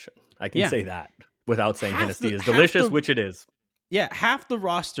rotation. I can say that without saying Hennessy is delicious, which it is. Yeah, half the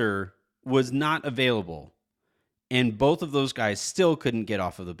roster was not available, and both of those guys still couldn't get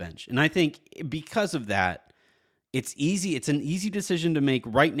off of the bench. And I think because of that, it's easy. It's an easy decision to make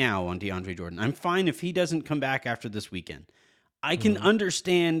right now on DeAndre Jordan. I'm fine if he doesn't come back after this weekend. I can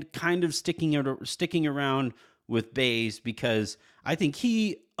understand kind of sticking around with Baze because I think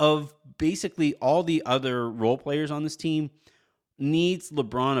he, of basically all the other role players on this team, needs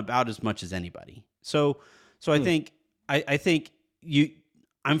LeBron about as much as anybody. So I think you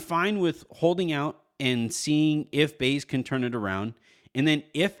I'm fine with holding out and seeing if Baze can turn it around. And then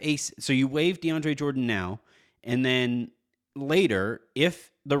so you waive DeAndre Jordan now, and then later,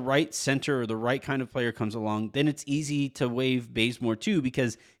 if the right center or the right kind of player comes along, then it's easy to waive Bazemore too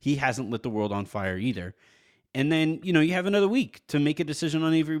because he hasn't lit the world on fire either. And then, you have another week to make a decision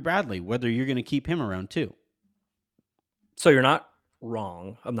on Avery Bradley, whether you're going to keep him around too. So you're not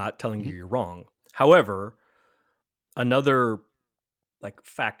wrong. I'm not telling Mm-hmm. you you're wrong. However, another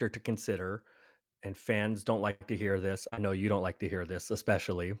factor to consider, and fans don't like to hear this. I know you don't like to hear this,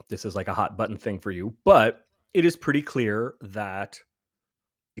 especially. This is like a hot button thing for you, but it is pretty clear that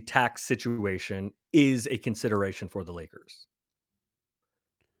the tax situation is a consideration for the Lakers.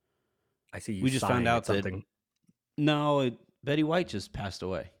 I see you We just found sighing at out that something. no, Betty White just passed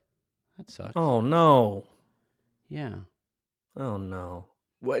away. That sucks. Oh no. Yeah. Oh no.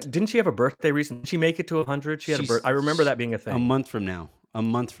 What, didn't she have a birthday recently? Did she make it to 100? She had a birthday. I remember that being a thing. A month from now.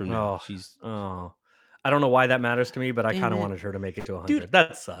 Oh, She's. I don't know why that matters to me, but I Damn kind of it. wanted her to make it to 100. Dude,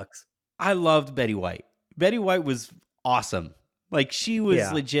 That sucks. I loved Betty White. Betty White was awesome. Like she was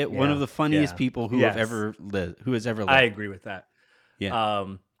Yeah, legit one of the funniest people who have yes. ever lived. Who has ever lived. I agree with that. Yeah.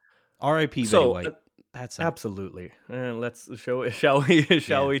 R.I.P. Betty So White. That's absolutely. And shall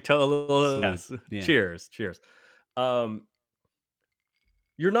we tell a little yes. Yeah. Cheers.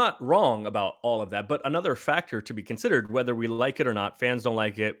 You're not wrong about all of that, but another factor to be considered, whether we like it or not, fans don't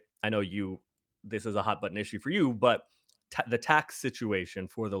like it. I know this is a hot button issue for you, but the tax situation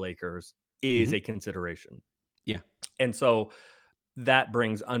for the Lakers is a consideration. Yeah. And so that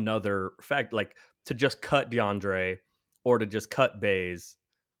brings another fact, like to just cut DeAndre or to just cut Baze,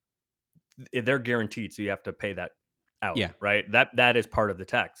 they're guaranteed. So you have to pay that out. Yeah. Right. That is part of the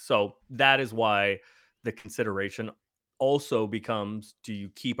tax. So that is why the consideration also becomes, do you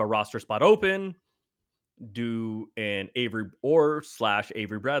keep a roster spot open? Avery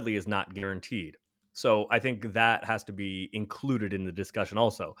Bradley is not guaranteed. So I think that has to be included in the discussion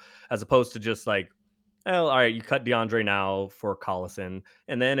also, as opposed to just like, well, all right, you cut DeAndre now for Collison,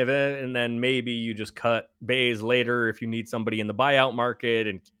 and then maybe you just cut Baze later if you need somebody in the buyout market,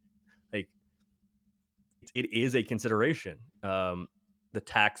 and like it is a consideration. The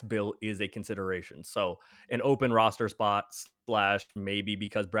tax bill is a consideration. So an open roster spot / maybe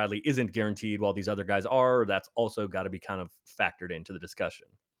because Bradley isn't guaranteed while these other guys are, that's also got to be kind of factored into the discussion.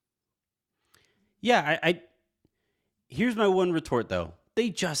 Yeah, I here's my one retort though. They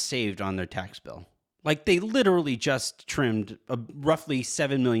just saved on their tax bill. Like they literally just trimmed roughly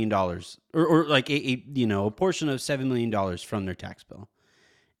 $7 million or like a portion of $7 million from their tax bill.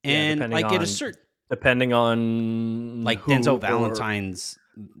 And depending on like Denzel Valentine's,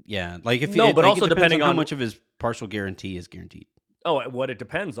 like but also depending on how much of his partial guarantee is guaranteed. Oh, what it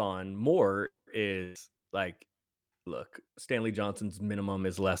depends on more is like, look, Stanley Johnson's minimum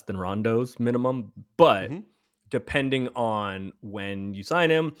is less than Rondo's minimum, but depending on when you sign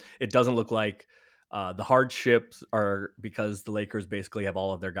him, it doesn't look like the hardships are because the Lakers basically have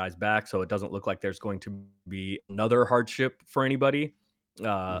all of their guys back, so it doesn't look like there's going to be another hardship for anybody.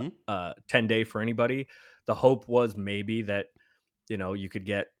 10-day for anybody. The hope was maybe that you could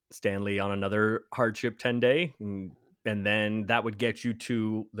get Stanley on another hardship 10-day, and then that would get you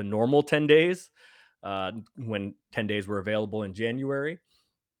to the normal 10 days when 10 days were available in January.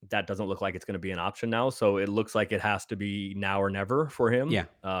 That doesn't look like it's going to be an option now, so it looks like it has to be now or never for him.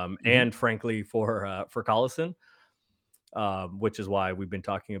 And frankly for Collison, which is why we've been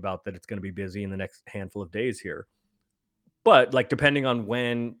talking about that it's going to be busy in the next handful of days here. But like, depending on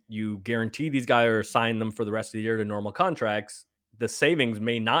when you guarantee these guys or sign them for the rest of the year to normal contracts, the savings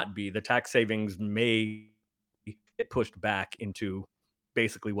may not be, the tax savings may get pushed back into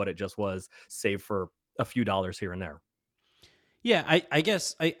basically what it just was, save for a few dollars here and there. Yeah, I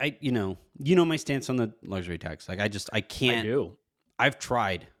guess I my stance on the luxury tax. Like I can't. I do. I've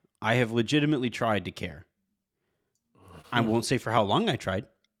tried. I have legitimately tried to care. I won't say for how long I tried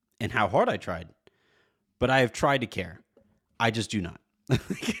and how hard I tried, but I have tried to care. I just do not.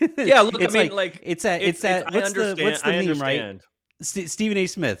 Yeah, look, it's I mean, it's that. What's the meme, right? Stephen A.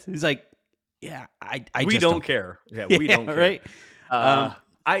 Smith. He's like, yeah, I we just don't care. Yeah, we don't care. Right. I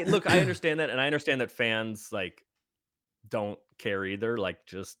understand that, and I understand that fans like don't care either. Like,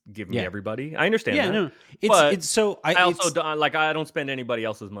 just give me everybody. I understand that. No, it's so I also don't like. I don't spend anybody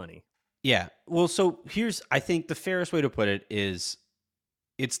else's money. Yeah. Well, so I think the fairest way to put it is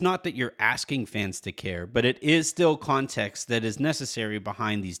it's not that you're asking fans to care, but it is still context that is necessary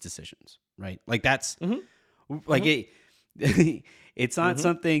behind these decisions, right? Like that's Mhm. like Mhm. it. It's not Mhm.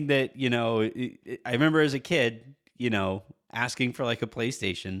 something that I remember as a kid, asking for like a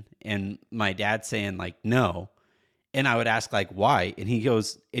PlayStation, and my dad saying like no, and I would ask like why, and he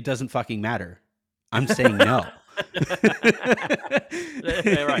goes, "It doesn't fucking matter. I'm saying no."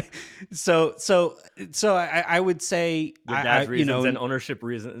 Right. so so I would say Your dad's I reasons and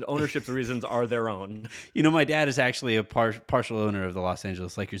ownership's reasons are their own. my dad is actually a partial owner of the Los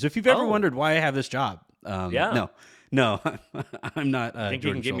Angeles Lakers. If you've ever Oh, wondered why I have this job, yeah. no, I'm not Think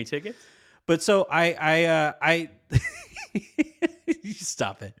you can Jordan give me Schultz. tickets? But so I you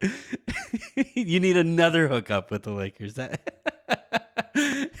stop it. You need another hookup with the Lakers.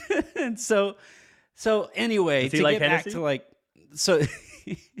 And so anyway, Does he to like get back to Hennessy? like so How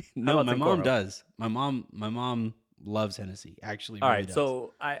no, about my some mom Coro? does. My mom loves Hennessy. Actually All really right, does.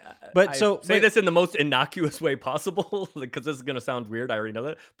 so I But I so say but this in the most innocuous way possible because this is gonna sound weird. I already know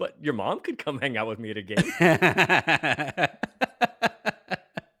that, but your mom could come hang out with me at a game.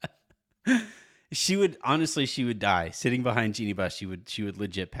 she would die sitting behind Jeannie Buss. She would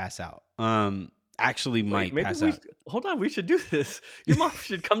legit pass out. Actually Wait, might maybe pass out. hold on. We should do this. Your mom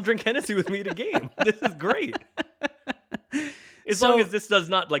should come drink Hennessy with me at a game. This is great. As long as So this does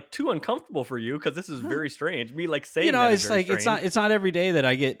not like too uncomfortable for you, because this is very strange. Me like saying that is it's very like strange. it's not every day that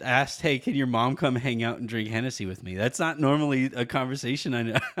I get asked, "Hey, can your mom come hang out and drink Hennessy with me?" That's not normally a conversation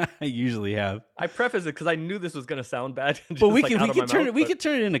I usually have. I preface it because I knew this was gonna sound bad, But just like out of my mouth. we But could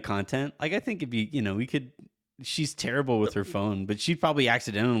turn it into content. Like I think it'd be, we could. She's terrible with her phone, but she'd probably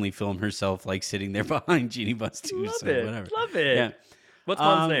accidentally film herself like sitting there behind Jeannie Buss too. love So it, whatever. love Yeah. it. What's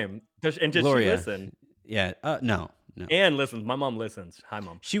mom's Um, name? Does she Gloria. listen? Yeah. No. No. And listens. My mom listens. Hi,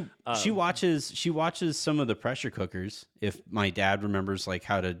 mom. She Um, watches some of the pressure cookers if my dad remembers like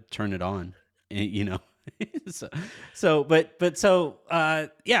how to turn it on, and. so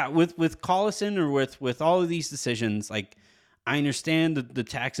yeah, with Collison or with all of these decisions, like I understand that the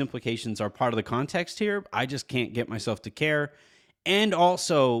tax implications are part of the context here. I just can't get myself to care. And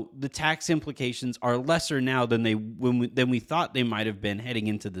also the tax implications are lesser now than than we thought they might have been heading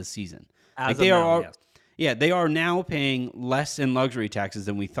into this season. Like as of they are now, all, yes. yeah, they are now paying less in luxury taxes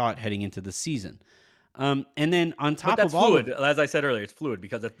than we thought heading into the season. And then on But top that's of all fluid. of As I said earlier, it's fluid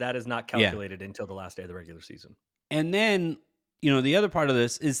because that is not yeah, calculated until the last day of the regular season. and then, the other part of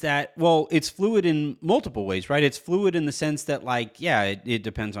this is that, well, it's fluid in multiple ways, right? It's fluid in the sense that, like, yeah, it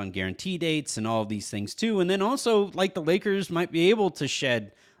depends on guarantee dates and all of these things too. And then also, like, the Lakers might be able to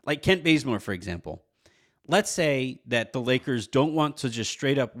shed, like Kent Bazemore, for example. Let's say that the Lakers don't want to just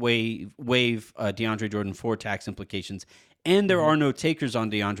straight up waive DeAndre Jordan for tax implications, and there Mhm. are no takers on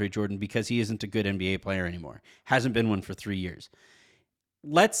DeAndre Jordan because he isn't a good NBA player anymore. Hasn't been one for 3 years.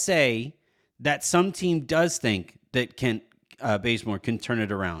 Let's say that some team does think that Kent Bazemore can turn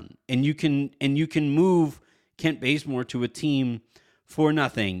it around, and you can move Kent Bazemore to a team for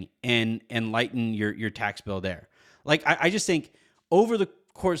nothing and lighten your tax bill there. Like I just think over the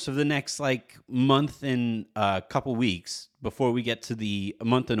course of the next like month and a couple weeks before we get to a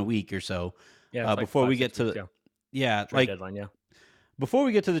month and a week or so, Yeah, it's like before we 5, get 6 to weeks. Yeah, trade like deadline. Yeah. before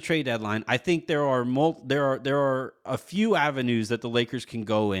we get to the trade deadline, I think there are a few avenues that the Lakers can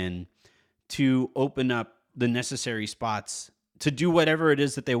go in to open up the necessary spots to do whatever it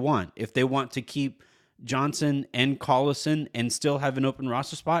is that they want. If they want to keep Johnson and Collison and still have an open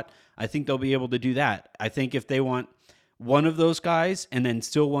roster spot, I think they'll be able to do that. I think if they want one of those guys and then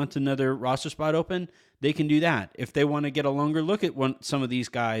still want another roster spot open, they can do that. If they want to get a longer look at some of these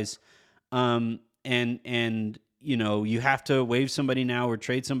guys, and you have to waive somebody now or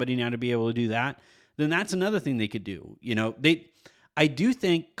trade somebody now to be able to do that, then that's another thing they could do. I do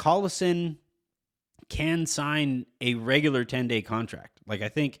think Collison can sign a regular 10-day contract. Like I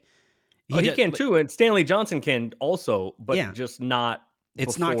think He can too, and Stanley Johnson can also, yeah, but just not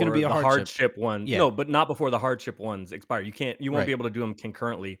it's not going to before be a the hardship. hardship one. Yeah, No, but not before the hardship ones expire. You won't be right. able to do them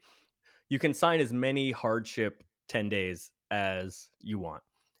concurrently. You can sign as many hardship 10 days as you want.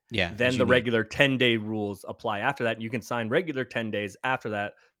 Yeah, as Then you the need. regular 10-day rules apply after that. You can sign regular 10 days after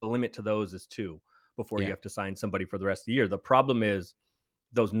that. The limit to those is 2 before you Yeah. have to sign somebody for the rest of the year. The problem is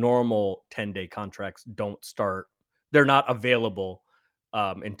those normal 10-day contracts don't start. They're not available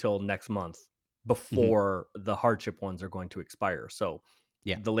until next month Mhm. before the hardship ones are going to expire. So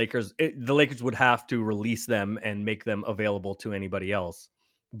Yeah. the Lakers would have to release them and make them available to anybody else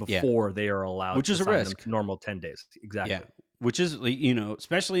Yeah. before they are allowed Which to is a sign them risk. normal 10 days. Yeah. Exactly. Which is,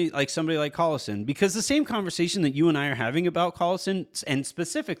 especially like somebody like Collison, because the same conversation that you and I are having about Collison and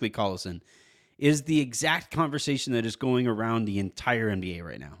specifically Collison is the exact conversation that is going around the entire NBA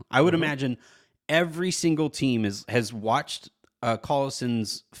right now. I would imagine every single team has watched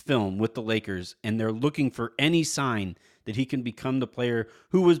Collison's film with the Lakers, and they're looking for any sign that he can become the player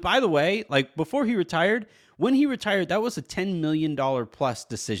who was, by the way, like before he retired, when he retired, that was a $10 million plus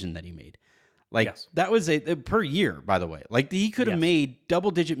decision that he made. Like Yes. that was a per year, by the way. Like he could have Yes. made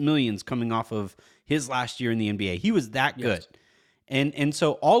double-digit millions coming off of his last year in the NBA. He was that good. And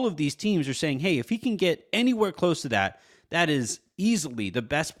so all of these teams are saying, hey, if he can get anywhere close to that, that is easily the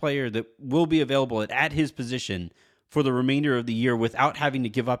best player that will be available at his position for the remainder of the year without having to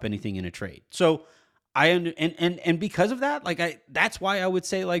give up anything in a trade. So and because of that, that's why I would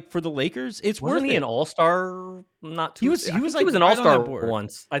say, like, for the Lakers, it's Wasn't worth he it. an all-star not too He was I think like he was an right on that all-star board.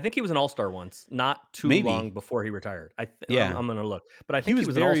 once. I think he was an all-star once, not too Maybe. long before he retired. Yeah. I'm gonna look, but I He think was he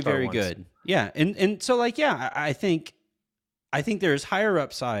was an very, all-star very once. good. Yeah. And so, like, yeah, I think there's higher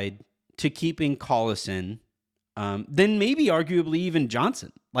upside to keeping Collison than maybe arguably even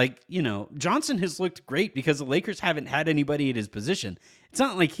Johnson. Like, you know, Johnson has looked great because the Lakers haven't had anybody at his position. It's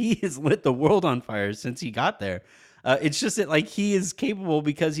not like he has lit the world on fire since he got there. It's just that, like, he is capable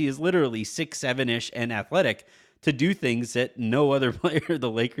because he is literally 6'7" and athletic to do things that no other player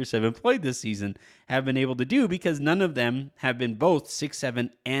the Lakers have employed this season have been able to do, because none of them have been both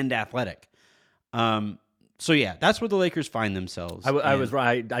 6'7" and athletic. So yeah, that's where the Lakers find themselves. I was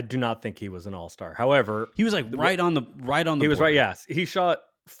right. I do not think he was an all-star. However, He was like right on the he was board. right. Yes, he shot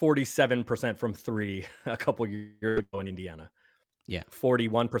 47% from three a couple years ago in Indiana. Yeah.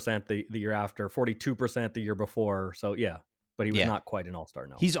 41% the year after, 42% the year before. So yeah, but he was not quite an all-star.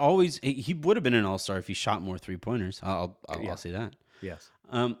 No, He would have been an all-star if he shot more 3-pointers. I'll say that. Yes.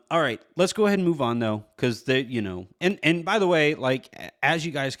 All right, let's go ahead and move on though, because and by the way, like, as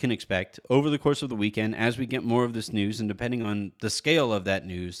you guys can expect, over the course of the weekend, as we get more of this news, and depending on the scale of that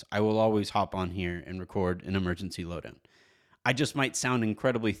news, I will always hop on here and record an emergency lowdown. I just might sound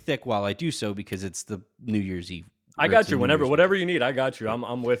incredibly thick while I do so because it's the New Year's Eve. I got you. Whatever you need, I got you.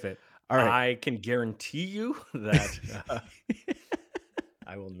 I'm with it. All right. I can guarantee you that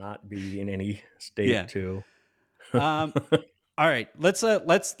I will not be in any state to. All right,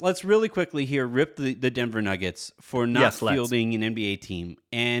 let's really quickly here rip the Denver Nuggets for not fielding an NBA team.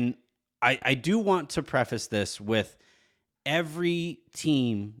 And I do want to preface this with every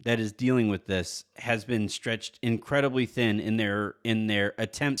team that is dealing with this has been stretched incredibly thin in their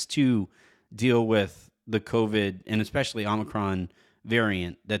attempts to deal with the COVID and especially Omicron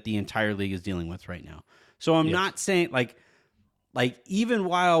variant that the entire league is dealing with right now. So I'm not saying like even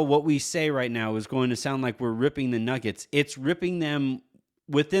while what we say right now is going to sound like we're ripping the Nuggets, it's ripping them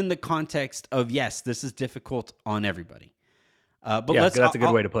within the context of, yes, this is difficult on everybody. But that's a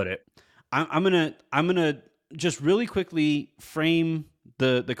good way to put it. I'm gonna just really quickly frame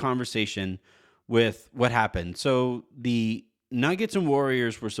the conversation with what happened. So the Nuggets and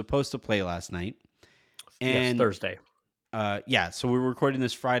Warriors were supposed to play last night, and Thursday. So we were recording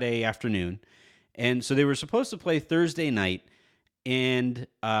this Friday afternoon, and so they were supposed to play Thursday night. And,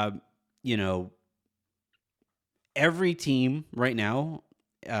 every team right now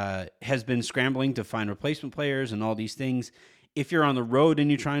has been scrambling to find replacement players and all these things. If you're on the road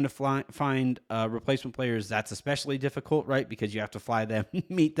and you're trying to find replacement players, that's especially difficult, right? Because you have to fly them,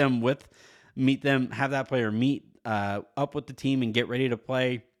 meet them, have that player meet up with the team and get ready to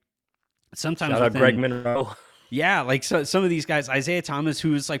play. Sometimes shout out Greg Monroe. Yeah, like some of these guys, Isaiah Thomas,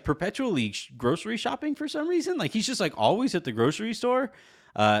 who is like perpetually grocery shopping for some reason. Like he's just like always at the grocery store.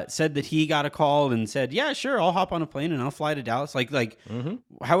 Said that he got a call and said, "Yeah, sure, I'll hop on a plane and I'll fly to Dallas."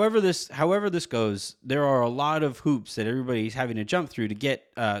 However this goes, there are a lot of hoops that everybody's having to jump through to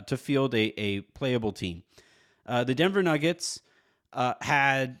get to field a playable team. The Denver Nuggets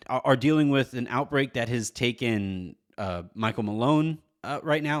are dealing with an outbreak that has taken Michael Malone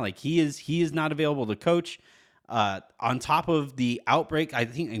right now. Like he is not available to coach. On top of the outbreak, I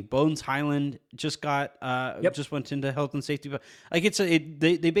think Bones Highland just went into health and safety. But like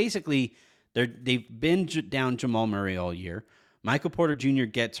they've been down Jamal Murray all year. Michael Porter Jr.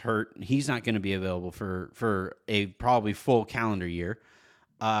 gets hurt. He's not going to be available for a probably full calendar year.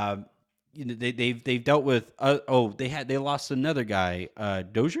 They've dealt with they lost another guy,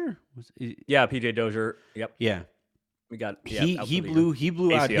 Dozier. PJ Dozier. Yep. Yeah. We got he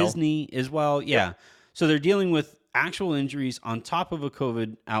blew out his knee as well. Yeah. Yep. So they're dealing with actual injuries on top of a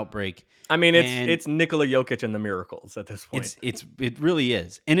COVID outbreak. I mean, it's Nikola Jokic and the miracles at this point. It really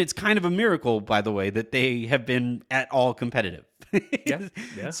is, and it's kind of a miracle, by the way, that they have been at all competitive.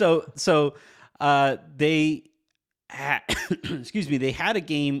 Yeah. So they they had a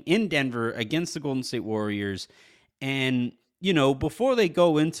game in Denver against the Golden State Warriors, and before they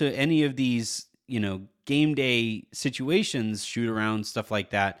go into any of these game day situations, shoot around, stuff like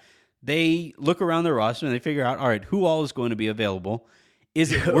that, they look around their roster and they figure out, all right, who all is going to be available?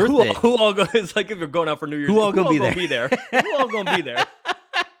 Is it worth it? Who all go? It's like if you're going out for New Year's, Who all gonna be there? Who all gonna be there?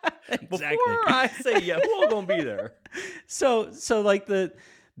 Exactly. Before I say yeah, who all gonna be there? So like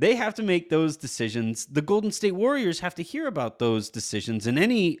they have to make those decisions. The Golden State Warriors have to hear about those decisions, and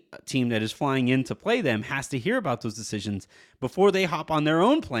any team that is flying in to play them has to hear about those decisions before they hop on their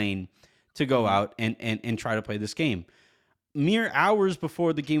own plane to go out and try to play this game. Mere hours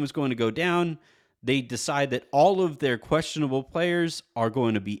before the game was going to go down, they decide that all of their questionable players are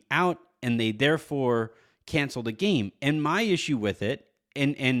going to be out, and they therefore cancel the game. And my issue with it,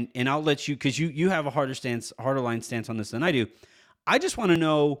 and I'll let you, because you have a harder line stance on this than I do. I just want to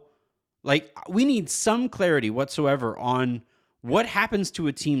know, like, we need some clarity whatsoever on what happens to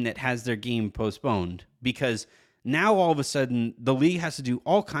a team that has their game postponed, because now all of a sudden the league has to do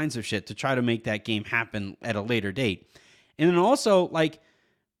all kinds of shit to try to make that game happen at a later date. And then also, like,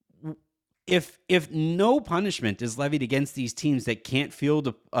 if no punishment is levied against these teams that can't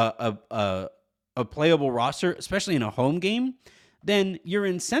field a playable roster, especially in a home game, then you're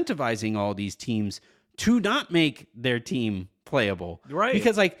incentivizing all these teams to not make their team playable. Right.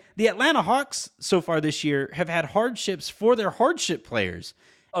 Because, like, the Atlanta Hawks so far this year have had hardships for their hardship players.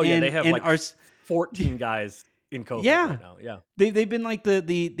 Oh, yeah, they have like 14 guys in COVID right now. Yeah. They've been like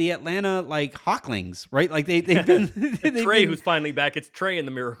the Atlanta, like, Hawklings, right? Like they've been Trey, who's finally back. It's Trey and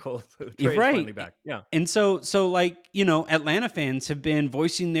the Miracle. Trey's finally back. Yeah. And so like, Atlanta fans have been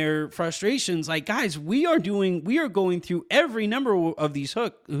voicing their frustrations, like, guys, we are going through every number of these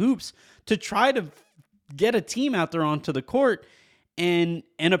hoops to try to get a team out there onto the court, and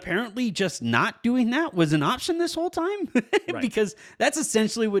apparently just not doing that was an option this whole time. Right. Because that's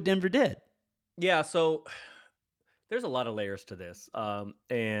essentially what Denver did. Yeah, so there's a lot of layers to this.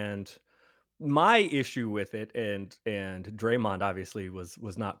 And my issue with it, and Draymond obviously was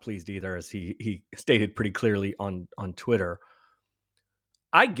not pleased either, as he stated pretty clearly on Twitter.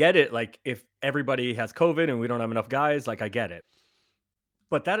 I get it, like, if everybody has COVID and we don't have enough guys, like, I get it.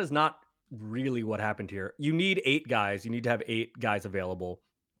 But that is not really what happened here. You need 8 guys. You need to have 8 guys available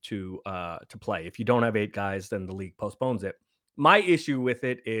to play. If you don't have 8 guys, then the league postpones it. My issue with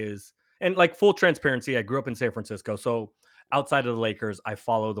it is, and, like, full transparency, I grew up in San Francisco, so outside of the Lakers, I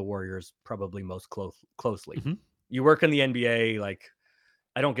follow the Warriors probably most closely. Mm-hmm. You work in the NBA, like,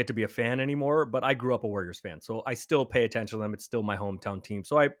 I don't get to be a fan anymore, but I grew up a Warriors fan, so I still pay attention to them. It's still my hometown team,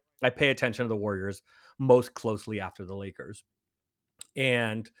 so I pay attention to the Warriors most closely after the Lakers.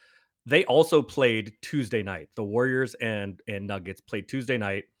 And they also played Tuesday night. The Warriors and Nuggets played Tuesday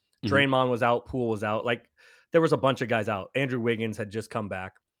night. Mm-hmm. Draymond was out. Poole was out. Like, there was a bunch of guys out. Andrew Wiggins had just come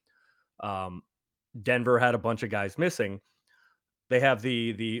back. Denver had a bunch of guys missing. They have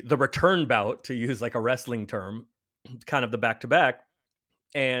the return bout, to use like a wrestling term, kind of the back-to-back.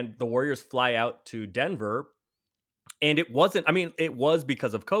 And the Warriors fly out to Denver. And it wasn't, I mean, it was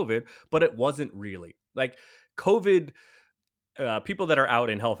because of COVID, but it wasn't really. Like, COVID, people that are out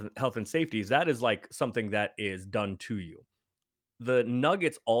in health and safety, that is like something that is done to you. The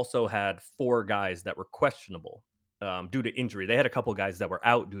Nuggets also had 4 guys that were questionable due to injury. They had a couple guys that were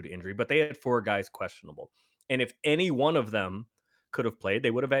out due to injury, but they had 4 guys questionable. And if any one of them could have played,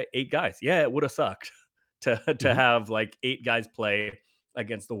 they would have had 8 guys. Yeah, it would have sucked to have like 8 guys play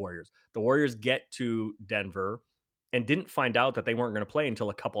against the Warriors. The Warriors get to Denver and didn't find out that they weren't going to play until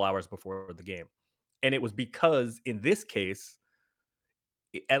a couple hours before the game. And it was because, in this case,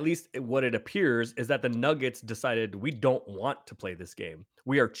 at least what it appears, is that the Nuggets decided, we don't want to play this game.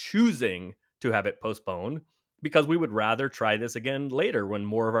 We are choosing to have it postponed because we would rather try this again later when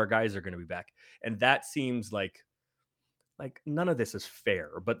more of our guys are going to be back. And that seems like none of this is fair,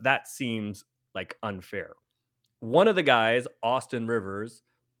 but that seems like unfair. One of the guys, Austin Rivers,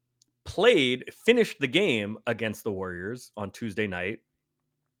 finished the game against the Warriors on Tuesday night,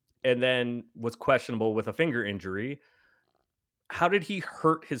 and then was questionable with a finger injury. How did he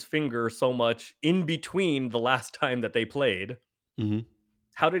hurt his finger so much in between the last time that they played? Mm-hmm.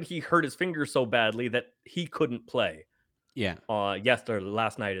 How did he hurt his finger so badly that he couldn't play? Yeah.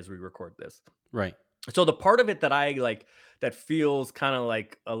 Last night as we record this. Right. So the part of it that I like, that feels kind of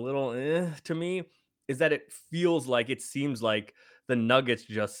like a little to me, is that it seems like the Nuggets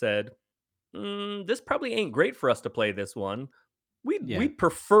just said, this probably ain't great for us to play this one. We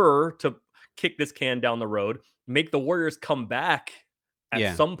prefer to kick this can down the road, make the Warriors come back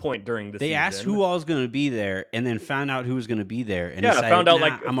at some point during the season. They asked who all was going to be there, and then found out who was going to be there. And decided, found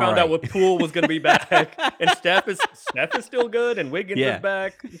out what Poole was going to be back, and Steph is still good, and Wiggins is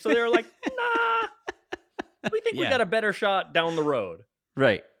back. So they were like, nah, we think we got a better shot down the road.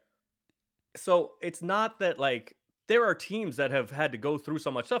 Right. So it's not that like there are teams that have had to go through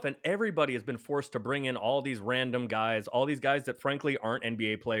so much stuff, and everybody has been forced to bring in all these random guys, all these guys that frankly aren't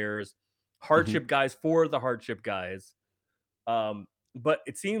NBA players, Hmm. hardship guys for the hardship guys. Um, but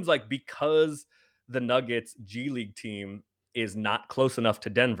it seems like because the Nuggets G League team is not close enough to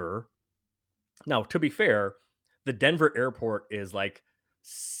Denver. Now, to be fair, the Denver airport is like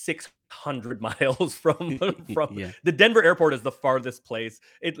 600 miles from Yeah. the Denver airport is the farthest place.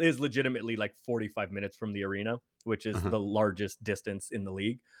 It is legitimately like 45 minutes from the arena, which is Uh-huh. the largest distance in the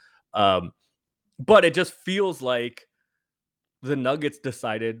league. Um, but it just feels like the Nuggets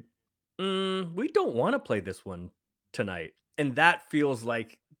decided, we don't want to play this one tonight. And that feels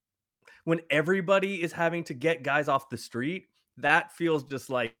like when everybody is having to get guys off the street, that feels just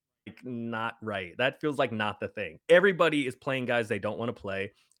like not right. That feels like not the thing. Everybody is playing guys they don't want to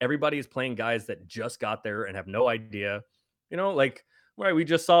play. Everybody is playing guys that just got there and have no idea. Like right, we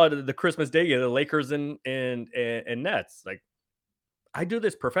just saw the Christmas Day game, the Lakers and Nets. Like I do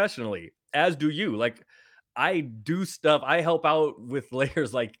this professionally, as do you. Like I do stuff. I help out with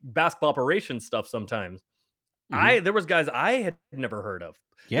Lakers like basketball operations stuff sometimes. Hmm. There was guys I had never heard of.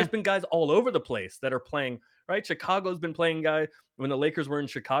 There's Yeah. been guys all over the place that are playing, right? Chicago's been playing guy when the Lakers were in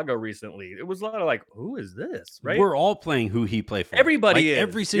Chicago recently. It was a lot of like, who is this, right? We're all playing who he play for. Like Everybody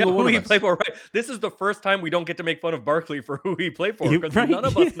every is. Yeah, single who one of he us. played for, right? This is the first time we don't get to make fun of Barkley for who he played for because Right? none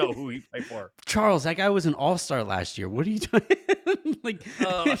of us know who he played for. Charles, that guy was an all-star last year. What are you doing? Like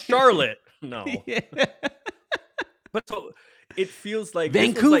Charlotte, no. yeah. But so it feels like this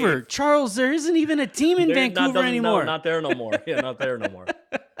was like Vancouver. Charles, there isn't even a team in they're not Vancouver doesn't no anymore. not there no more. Yeah, not there no more.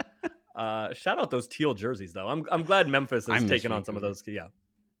 Shout out those teal jerseys though. I'm glad Memphis I has miss taken on some of Vancouver. those.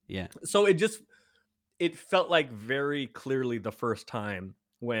 Yeah. Yeah. So it felt like very clearly the first time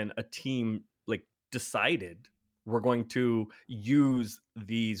when a team like decided we're going to use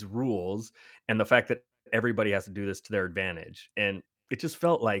these rules and the fact that everybody has to do this to their advantage. And it just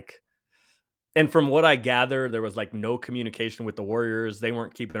felt like and from what I gather, there was like no communication with the Warriors. They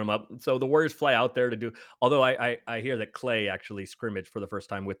weren't keeping them up. So the Warriors fly out there to do. Although I hear that Clay actually scrimmaged for the first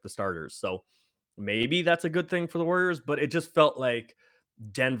time with the starters. So maybe that's a good thing for the Warriors. But it just felt like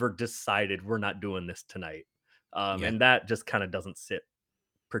Denver decided we're not doing this tonight, Yeah. and that just kind of doesn't sit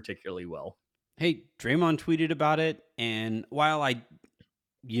particularly well. Hey, Draymond tweeted about it, and while I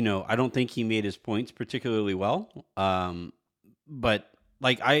don't think he made his points particularly well. But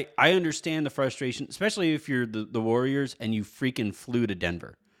like I understand the frustration, especially if you're the Warriors and you freaking flew to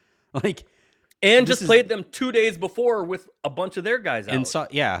Denver. Like And this just is played them 2 days before with a bunch of their guys and out. saw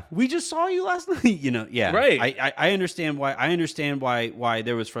yeah, we just saw you last night. Yeah. Right. I understand why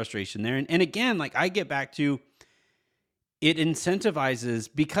there was frustration there. And again, like I get back to it incentivizes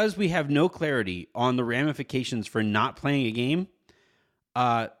because we have no clarity on the ramifications for not playing a game.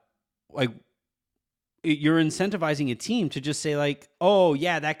 Uh like you're incentivizing a team to just say like, oh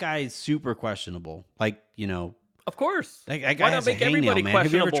yeah, that guy is super questionable. Like, Of course. that guy Why not has a make hangnail, everybody man.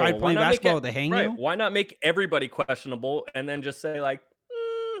 Have you ever tried questionable? Why playing not make basketball it with a right? hangnail? Why not make everybody questionable and then just say like,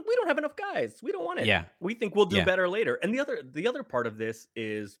 we don't have enough guys. We don't want it. Yeah. We think we'll do Yeah. better later. And the other part of this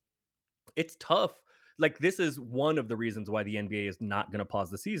is it's tough. Like this is one of the reasons why the NBA is not going to pause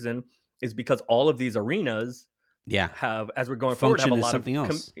the season is because all of these arenas Yeah. have, as we're going forward, have a Function is lot of something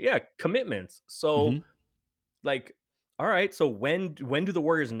else. commitments. So Hmm. like, all right, so when do the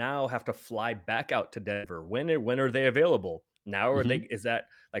Warriors now have to fly back out to Denver? When are they available? Now are they Hmm. is that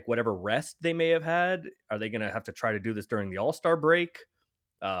like whatever rest they may have had? Are they gonna have to try to do this during the All-Star break?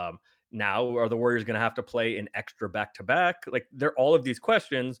 Um, Now are the Warriors gonna have to play an extra back-to-back? Like there are all of these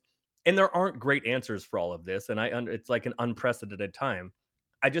questions, and there aren't great answers for all of this. And it's like an unprecedented time.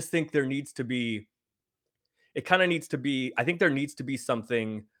 I just think there needs to be it kind of needs to be, I think there needs to be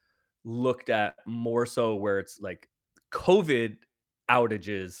something looked at more so where it's like COVID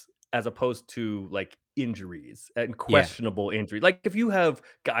outages as opposed to like injuries and Yeah. questionable injury. Like if you have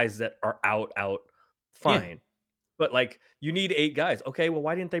guys that are out, Yeah. fine. But like you need 8 guys. Okay, well,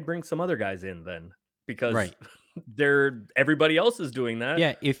 why didn't they bring some other guys in then? Because Right. everybody else is doing that.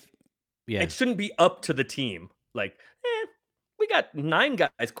 Yeah. Yeah. It shouldn't be up to the team. Like, we got 9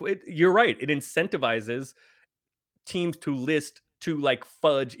 guys. You're right. It incentivizes teams to list to like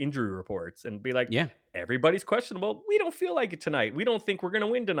fudge injury reports and be like, Yeah. everybody's questionable. We don't feel like it tonight. We don't think we're gonna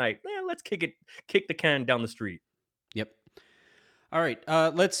win tonight. Let's kick the can down the street. Yep. All right.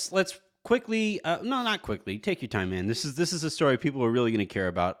 Let's quickly. No, not quickly. Take your time, man. This is a story people are really going to care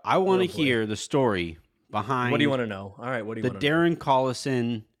about. I want Oh to boy. hear the story What do you behind want to know? All right, what do you the want to know? Darren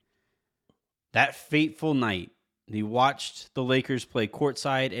Collison that fateful night. He watched the Lakers play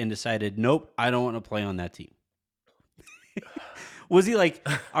courtside and decided, nope, I don't want to play on that team. Was he like,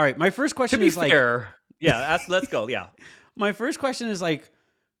 all right, my first To question be is like, fair, yeah, let's go. Yeah. my first question is like,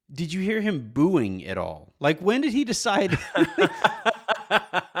 did you hear him booing at all? Like, when did he decide? Like,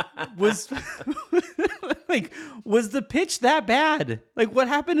 was like, was the pitch that bad? Like, what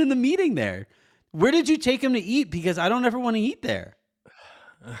happened in the meeting there? Where did you take him to eat? Because I don't ever want to eat there.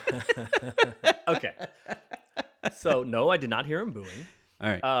 Okay. So no, I did not hear him booing. All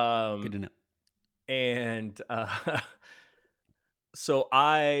right, good Um to know. and so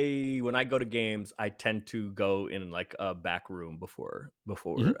when I go to games, I tend to go in like a back room before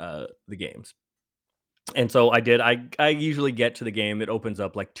Hmm. the games. And so I did. I usually get to the game. It opens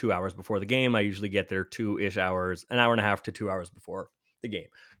up like 2 hours before the game. I usually get there 2-ish hours, an hour and a half to 2 hours before the game,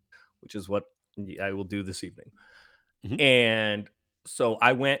 which is what I will do this evening. Hmm. And so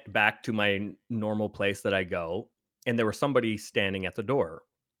I went back to my normal place that I go, and there was somebody standing at the door.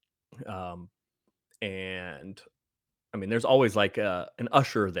 Um, and I mean, there's always like an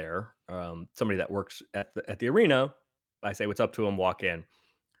usher there, somebody that works at the arena. I say what's up to him, walk in.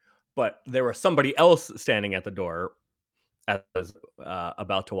 But there was somebody else standing at the door as I was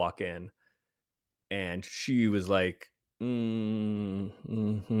about to walk in, and she was like,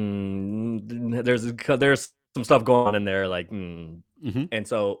 there's some stuff going on in there, like, Hmm. and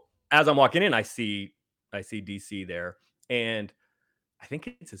so as I'm walking in, I see DC there, and I think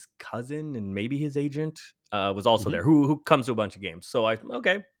it's his cousin and maybe his agent was also Hmm. there, who comes to a bunch of games. So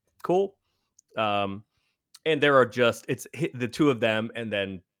okay, cool. Um, and there are just the two of them, and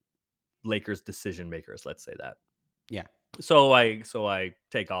then Lakers decision makers. Let's say that. Yeah. So I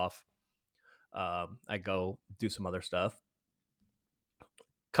take off. I go do some other stuff.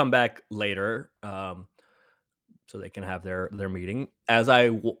 Come back later, so they can have their meeting. As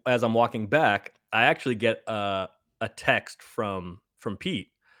I'm walking back, I actually get a text from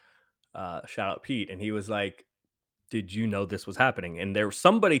Pete. Shout out Pete, and he was like, "Did you know this was happening?" And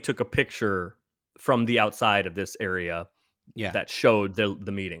somebody took a picture from the outside of this area Yeah. that showed the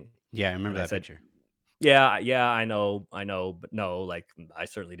meeting. Yeah. I remember And I that said, picture. yeah, I know, but no, like I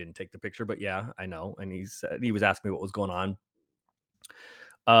certainly didn't take the picture, but yeah, I know. And he was asking me what was going on.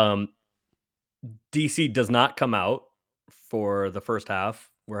 Um, DC does not come out for the first half.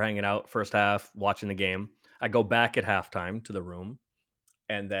 We're hanging out first half, watching the game. I go back at halftime to the room,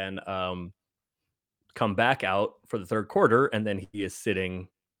 and then come back out for the third quarter, and then he is sitting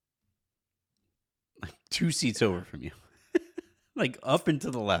 2 seats over from you, like up and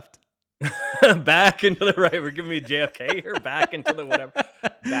to the left. back into the right. We're giving me JFK here, back into the whatever,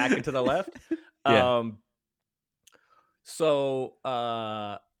 back into the left. Yeah. Um, so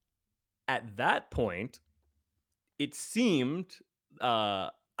at that point, it seemed uh,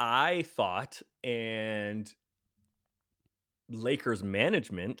 I thought, and Lakers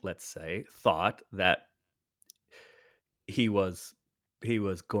management, let's say, thought that he was he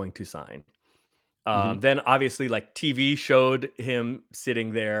was going to sign. Hmm. Then obviously, like TV showed him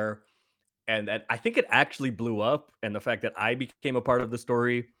sitting there, and that I think it actually blew up. And the fact that I became a part of the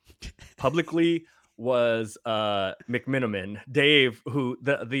story publicly was McMiniman, Dave, who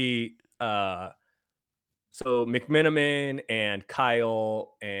the so McMiniman and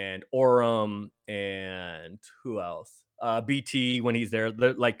Kyle and Orem and who else? BT when he's there,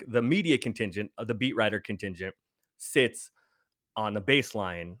 the media contingent, the beat writer contingent sits on the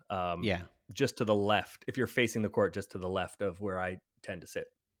baseline, Yeah. just to the left. If you're facing the court, just to the left of where I tend to sit.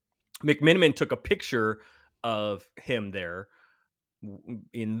 McMiniman took a picture of him there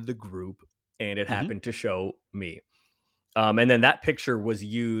in the group, and it Hmm. happened to show me. And then that picture was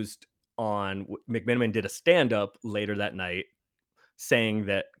used on McMiniman did a stand up later that night saying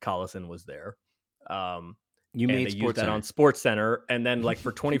that Collison was there. Um, You and made they used Sports that on Center. Sports Center, and then like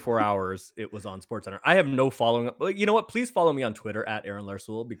for 24 hours, it was on Sports Center. I have no following. You know what? Please follow me on Twitter at Aaron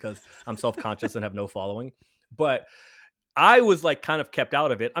Larsoul because I'm self conscious and have no following. But I was like kind of kept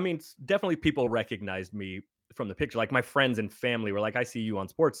out of it. I mean, definitely people recognized me from the picture. Like my friends and family were like, "I see you on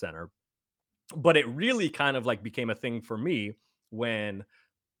Sports Center." But it really kind of like became a thing for me when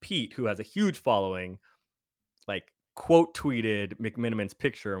Pete, who has a huge following, like quote tweeted McMiniman's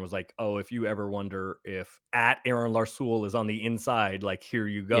picture and was like, "Oh, if you ever wonder if at Aaron Larsoul is on the inside, like here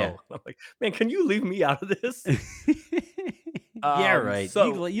you Yeah. go." I'm like, man, can you leave me out of this? Yeah, right.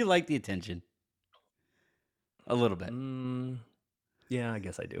 So You like the attention a little bit. mm, yeah, I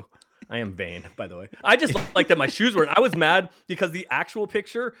guess I do. I am vain, by the way. I just like that my shoes were. I was mad because the actual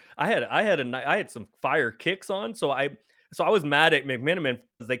picture I had some fire kicks on, so I was mad at McMiniman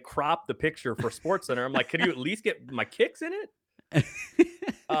because they cropped the picture for Sports Center. I'm like, could you at least get my kicks in it?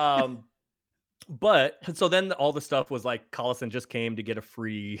 Um, But so then all the stuff was like Collison just came to get a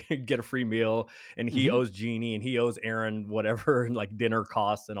free get a free meal, and he Hmm. owes Jeannie and he owes Aaron whatever like dinner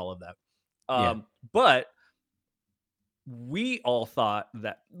costs and all of that. Yeah. But we all thought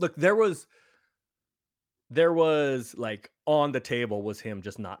that look, there was like on the table was him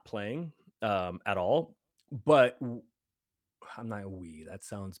just not playing at all. But I'm not we, that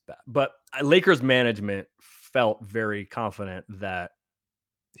sounds bad. But Lakers management felt very confident that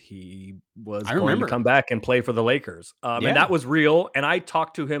he was I going to remember. come back and play for the Lakers. And Yeah. that was real. And I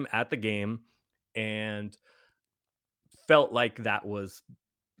talked to him at the game and felt like that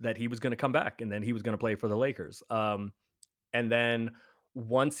he was going to come back and then he was going to play for the Lakers. And then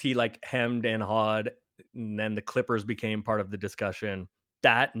once he like hemmed and hawed, and then the Clippers became part of the discussion.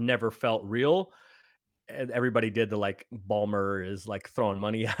 That never felt real. And everybody did the like Ballmer is like throwing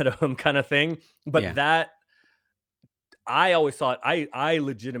money at him kind of thing. But Yeah. that I always thought I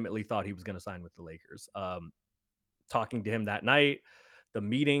legitimately thought he was going to sign with the Lakers. Talking to him that night, the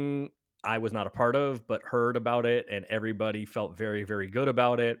meeting I was not a part of, but heard about it, and everybody felt very, very good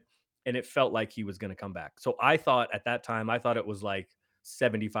about it. And it felt like he was going to come back. So I thought at that time, I thought it was like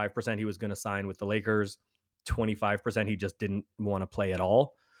 75% he was going to sign with the Lakers, 25% he just didn't want to play at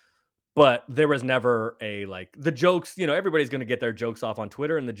all. But there was never a like the jokes, everybody's going to get their jokes off on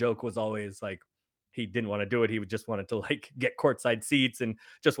Twitter. And the joke was always like, he didn't want to do it. He would just wanted to like get courtside seats and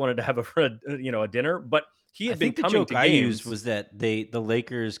just wanted to have a dinner. But he I had been think the coming joke to I used games. was that the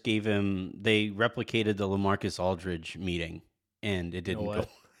Lakers they replicated the LaMarcus Aldridge meeting, and it You know didn't go. what?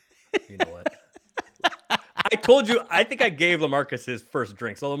 You know what? I told you. I think I gave Lamarcus his first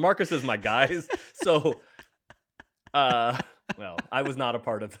drink. So Lamarcus is my guys. So, uh, well, I was not a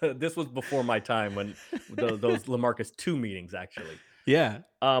part of this. Was before my time when those Lamarcus two meetings actually. Yeah.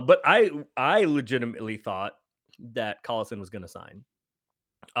 But I legitimately thought that Collison was going to sign.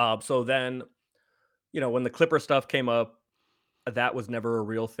 So then when the Clipper stuff came up, that was never a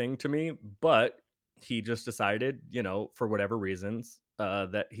real thing to me. But he just decided, for whatever reasons,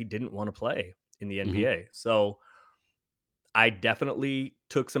 that he didn't want to play in the Hmm. NBA. So I definitely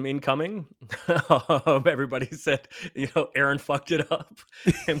took some incoming. Everybody said, Aaron fucked it up,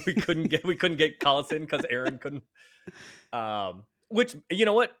 and we couldn't get Collison because Aaron couldn't. Which you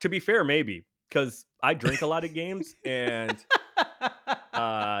know what? To be fair, maybe because I drink a lot of games and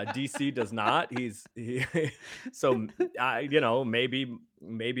DC does not. So I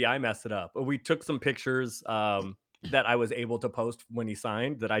maybe I messed it up. We took some pictures that I was able to post when he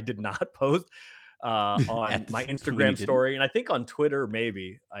signed that I did not post on At my when he Instagram didn't. story, and I think on Twitter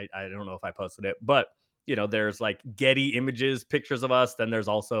maybe I don't know if I posted it, but there's like Getty images, pictures of us. Then there's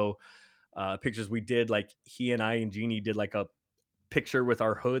also pictures we did, like he and I and Jeannie did like a picture with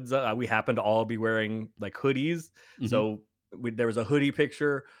our hoods. We happened to all be wearing like hoodies, Hmm. so there was a hoodie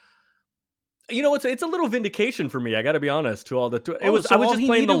picture. It's a little vindication for me. I got to be honest. To all it Oh, was I so was all just he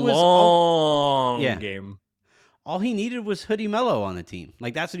playing the needed was all. long Yeah, game. all he needed was Hoodie Mello on the team.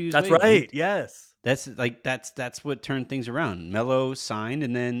 Like that's what he was That's waiting. He right. Yes. that's what turned things around. Mello signed,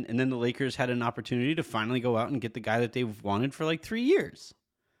 and then the Lakers had an opportunity to finally go out and get the guy that they've wanted for like 3 years.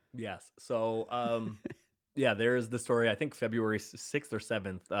 Yes. So, yeah, there is the story. I think February 6th or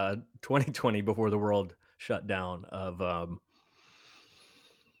 7th, 2020, before the world shut down. Of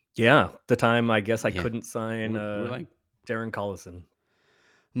yeah, the time I guess I Yeah, couldn't sign we're like Darren Collison.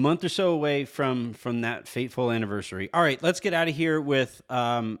 a month or so away from that fateful anniversary. All right, let's get out of here with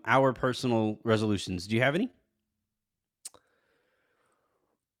our personal resolutions. Do you have any?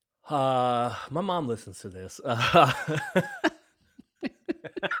 My mom listens to this.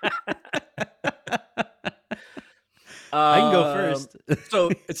 I can go um, first.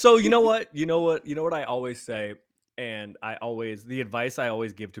 so you know what I always say, and the advice I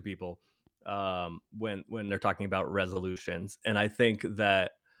always give to people, when they're talking about resolutions, and I think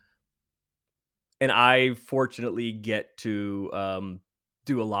that, and I fortunately get to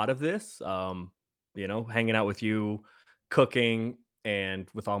do a lot of this, hanging out with you, cooking, and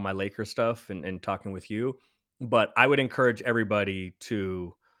with all my Laker stuff, and talking with you. But I would encourage everybody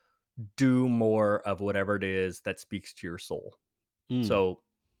to do more of whatever it is that speaks to your soul. Mm. So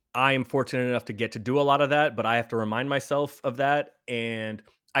I am fortunate enough to get to do a lot of that, but I have to remind myself of that. And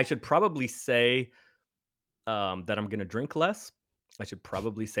I should probably say that I'm going to drink less. I should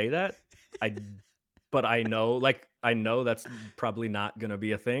probably say that. I, but I know that's probably not going to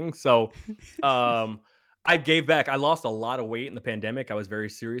be a thing. So um, I gave back. I lost a lot of weight in the pandemic. I was very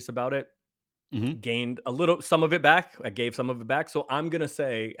serious about it. Hmm. Gained some of it back. I gave some of it back. So I'm going to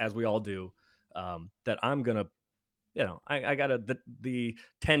say, as we all do, that I'm going to I got the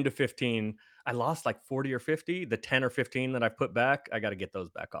 10 to 15. I lost like 40 or 50. The 10 or 15 that I put back, I got to get those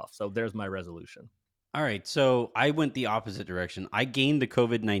back off. So there's my resolution. All right, so I went the opposite direction. I gained the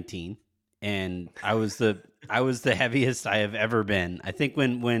COVID-19, and I was the heaviest I have ever been. I think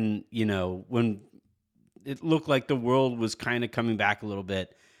when it looked like the world was kind of coming back a little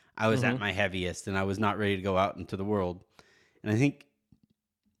bit, I was at my heaviest, and I was not ready to go out into the world. And I think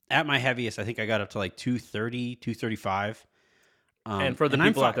at my heaviest, I think I got up to like 230, 235. And for the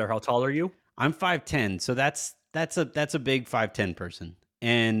people out there, how tall are you? I'm 5'10", so that's a big 5'10" person.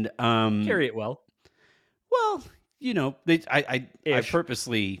 And Carry it well. well, I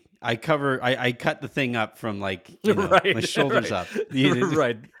purposely I cut the thing up from like Right, my shoulders right. up.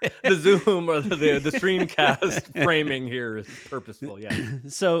 Right. The Zoom or the streamcast framing here is purposeful. Yeah.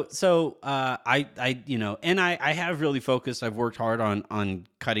 So I have really focused. I've worked hard on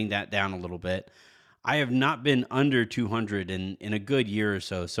cutting that down a little bit. I have not been under 200 in a good year or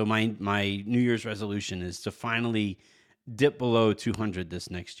so. So my New Year's resolution is to finally dip below 200 this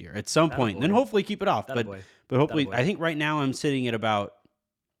next year at some point, and then hopefully keep it off. But hopefully, I think right now I'm sitting at about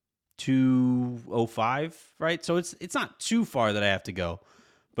 205, right? So it's not too far that I have to go.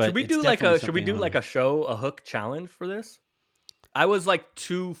 But should we do like a hook challenge for this? I was like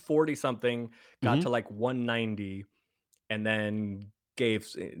 240 something, got to like 190, and then gave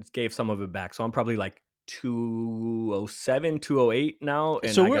some of it back. So I'm probably like 207, 208 now.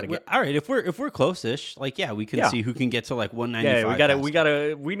 And so we're all right. If we're close-ish, like we can see who can get to like 195. Yeah,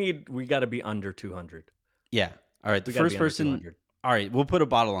 we gotta be under 200. Yeah. All right. The first person. All right. We'll put a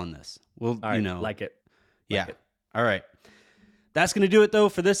bottle on this. We'll like it. Yeah. All right. That's gonna do it though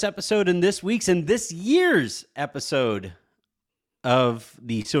for this episode and this week's and this year's episode of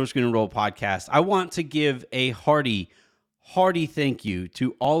the Silver Screen and Roll podcast. I want to give a hearty thank you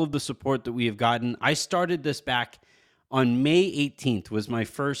to all of the support that we have gotten. I started this back on May 18th was my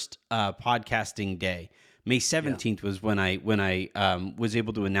first podcasting day. May 17th was when I was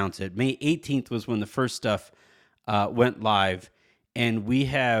able to announce it. May 18th was when the first stuff went live, and we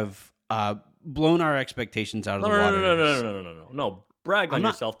have blown our expectations out of the water. No. Brag on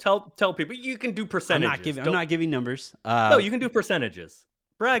yourself. Tell people you can do percentages. I'm not giving numbers. No, you can do percentages.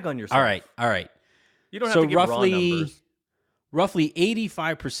 Brag on yourself. All right. You don't have to give raw numbers. Roughly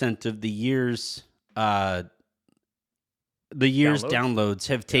 85% of the year's downloads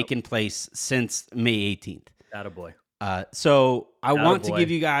have taken place since May 18th. Attaboy. So I want to give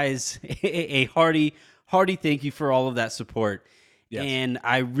you guys a hearty thank you for all of that support. Yes. And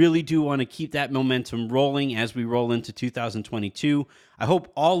I really do want to keep that momentum rolling as we roll into 2022. I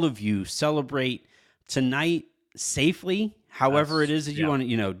hope all of you celebrate tonight safely. However it is that you want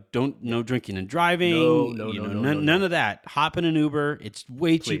to, no drinking and driving. None of that. Hop in an Uber. It's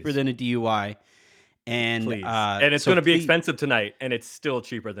way cheaper than a DUI. And it's going to be expensive tonight, and it's still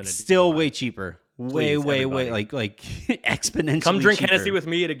cheaper than a DUI. Still way cheaper. Way, like exponentially Come drink cheaper. Hennessy with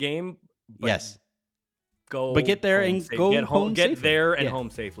me at a game. Yes. But get there and go home safely. Get there and home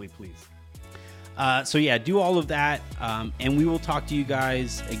safely, please. Do all of that, and we will talk to you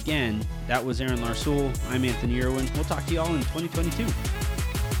guys again. That was Aaron Larsoul. I'm Anthony Irwin. We'll talk to you all in 2022.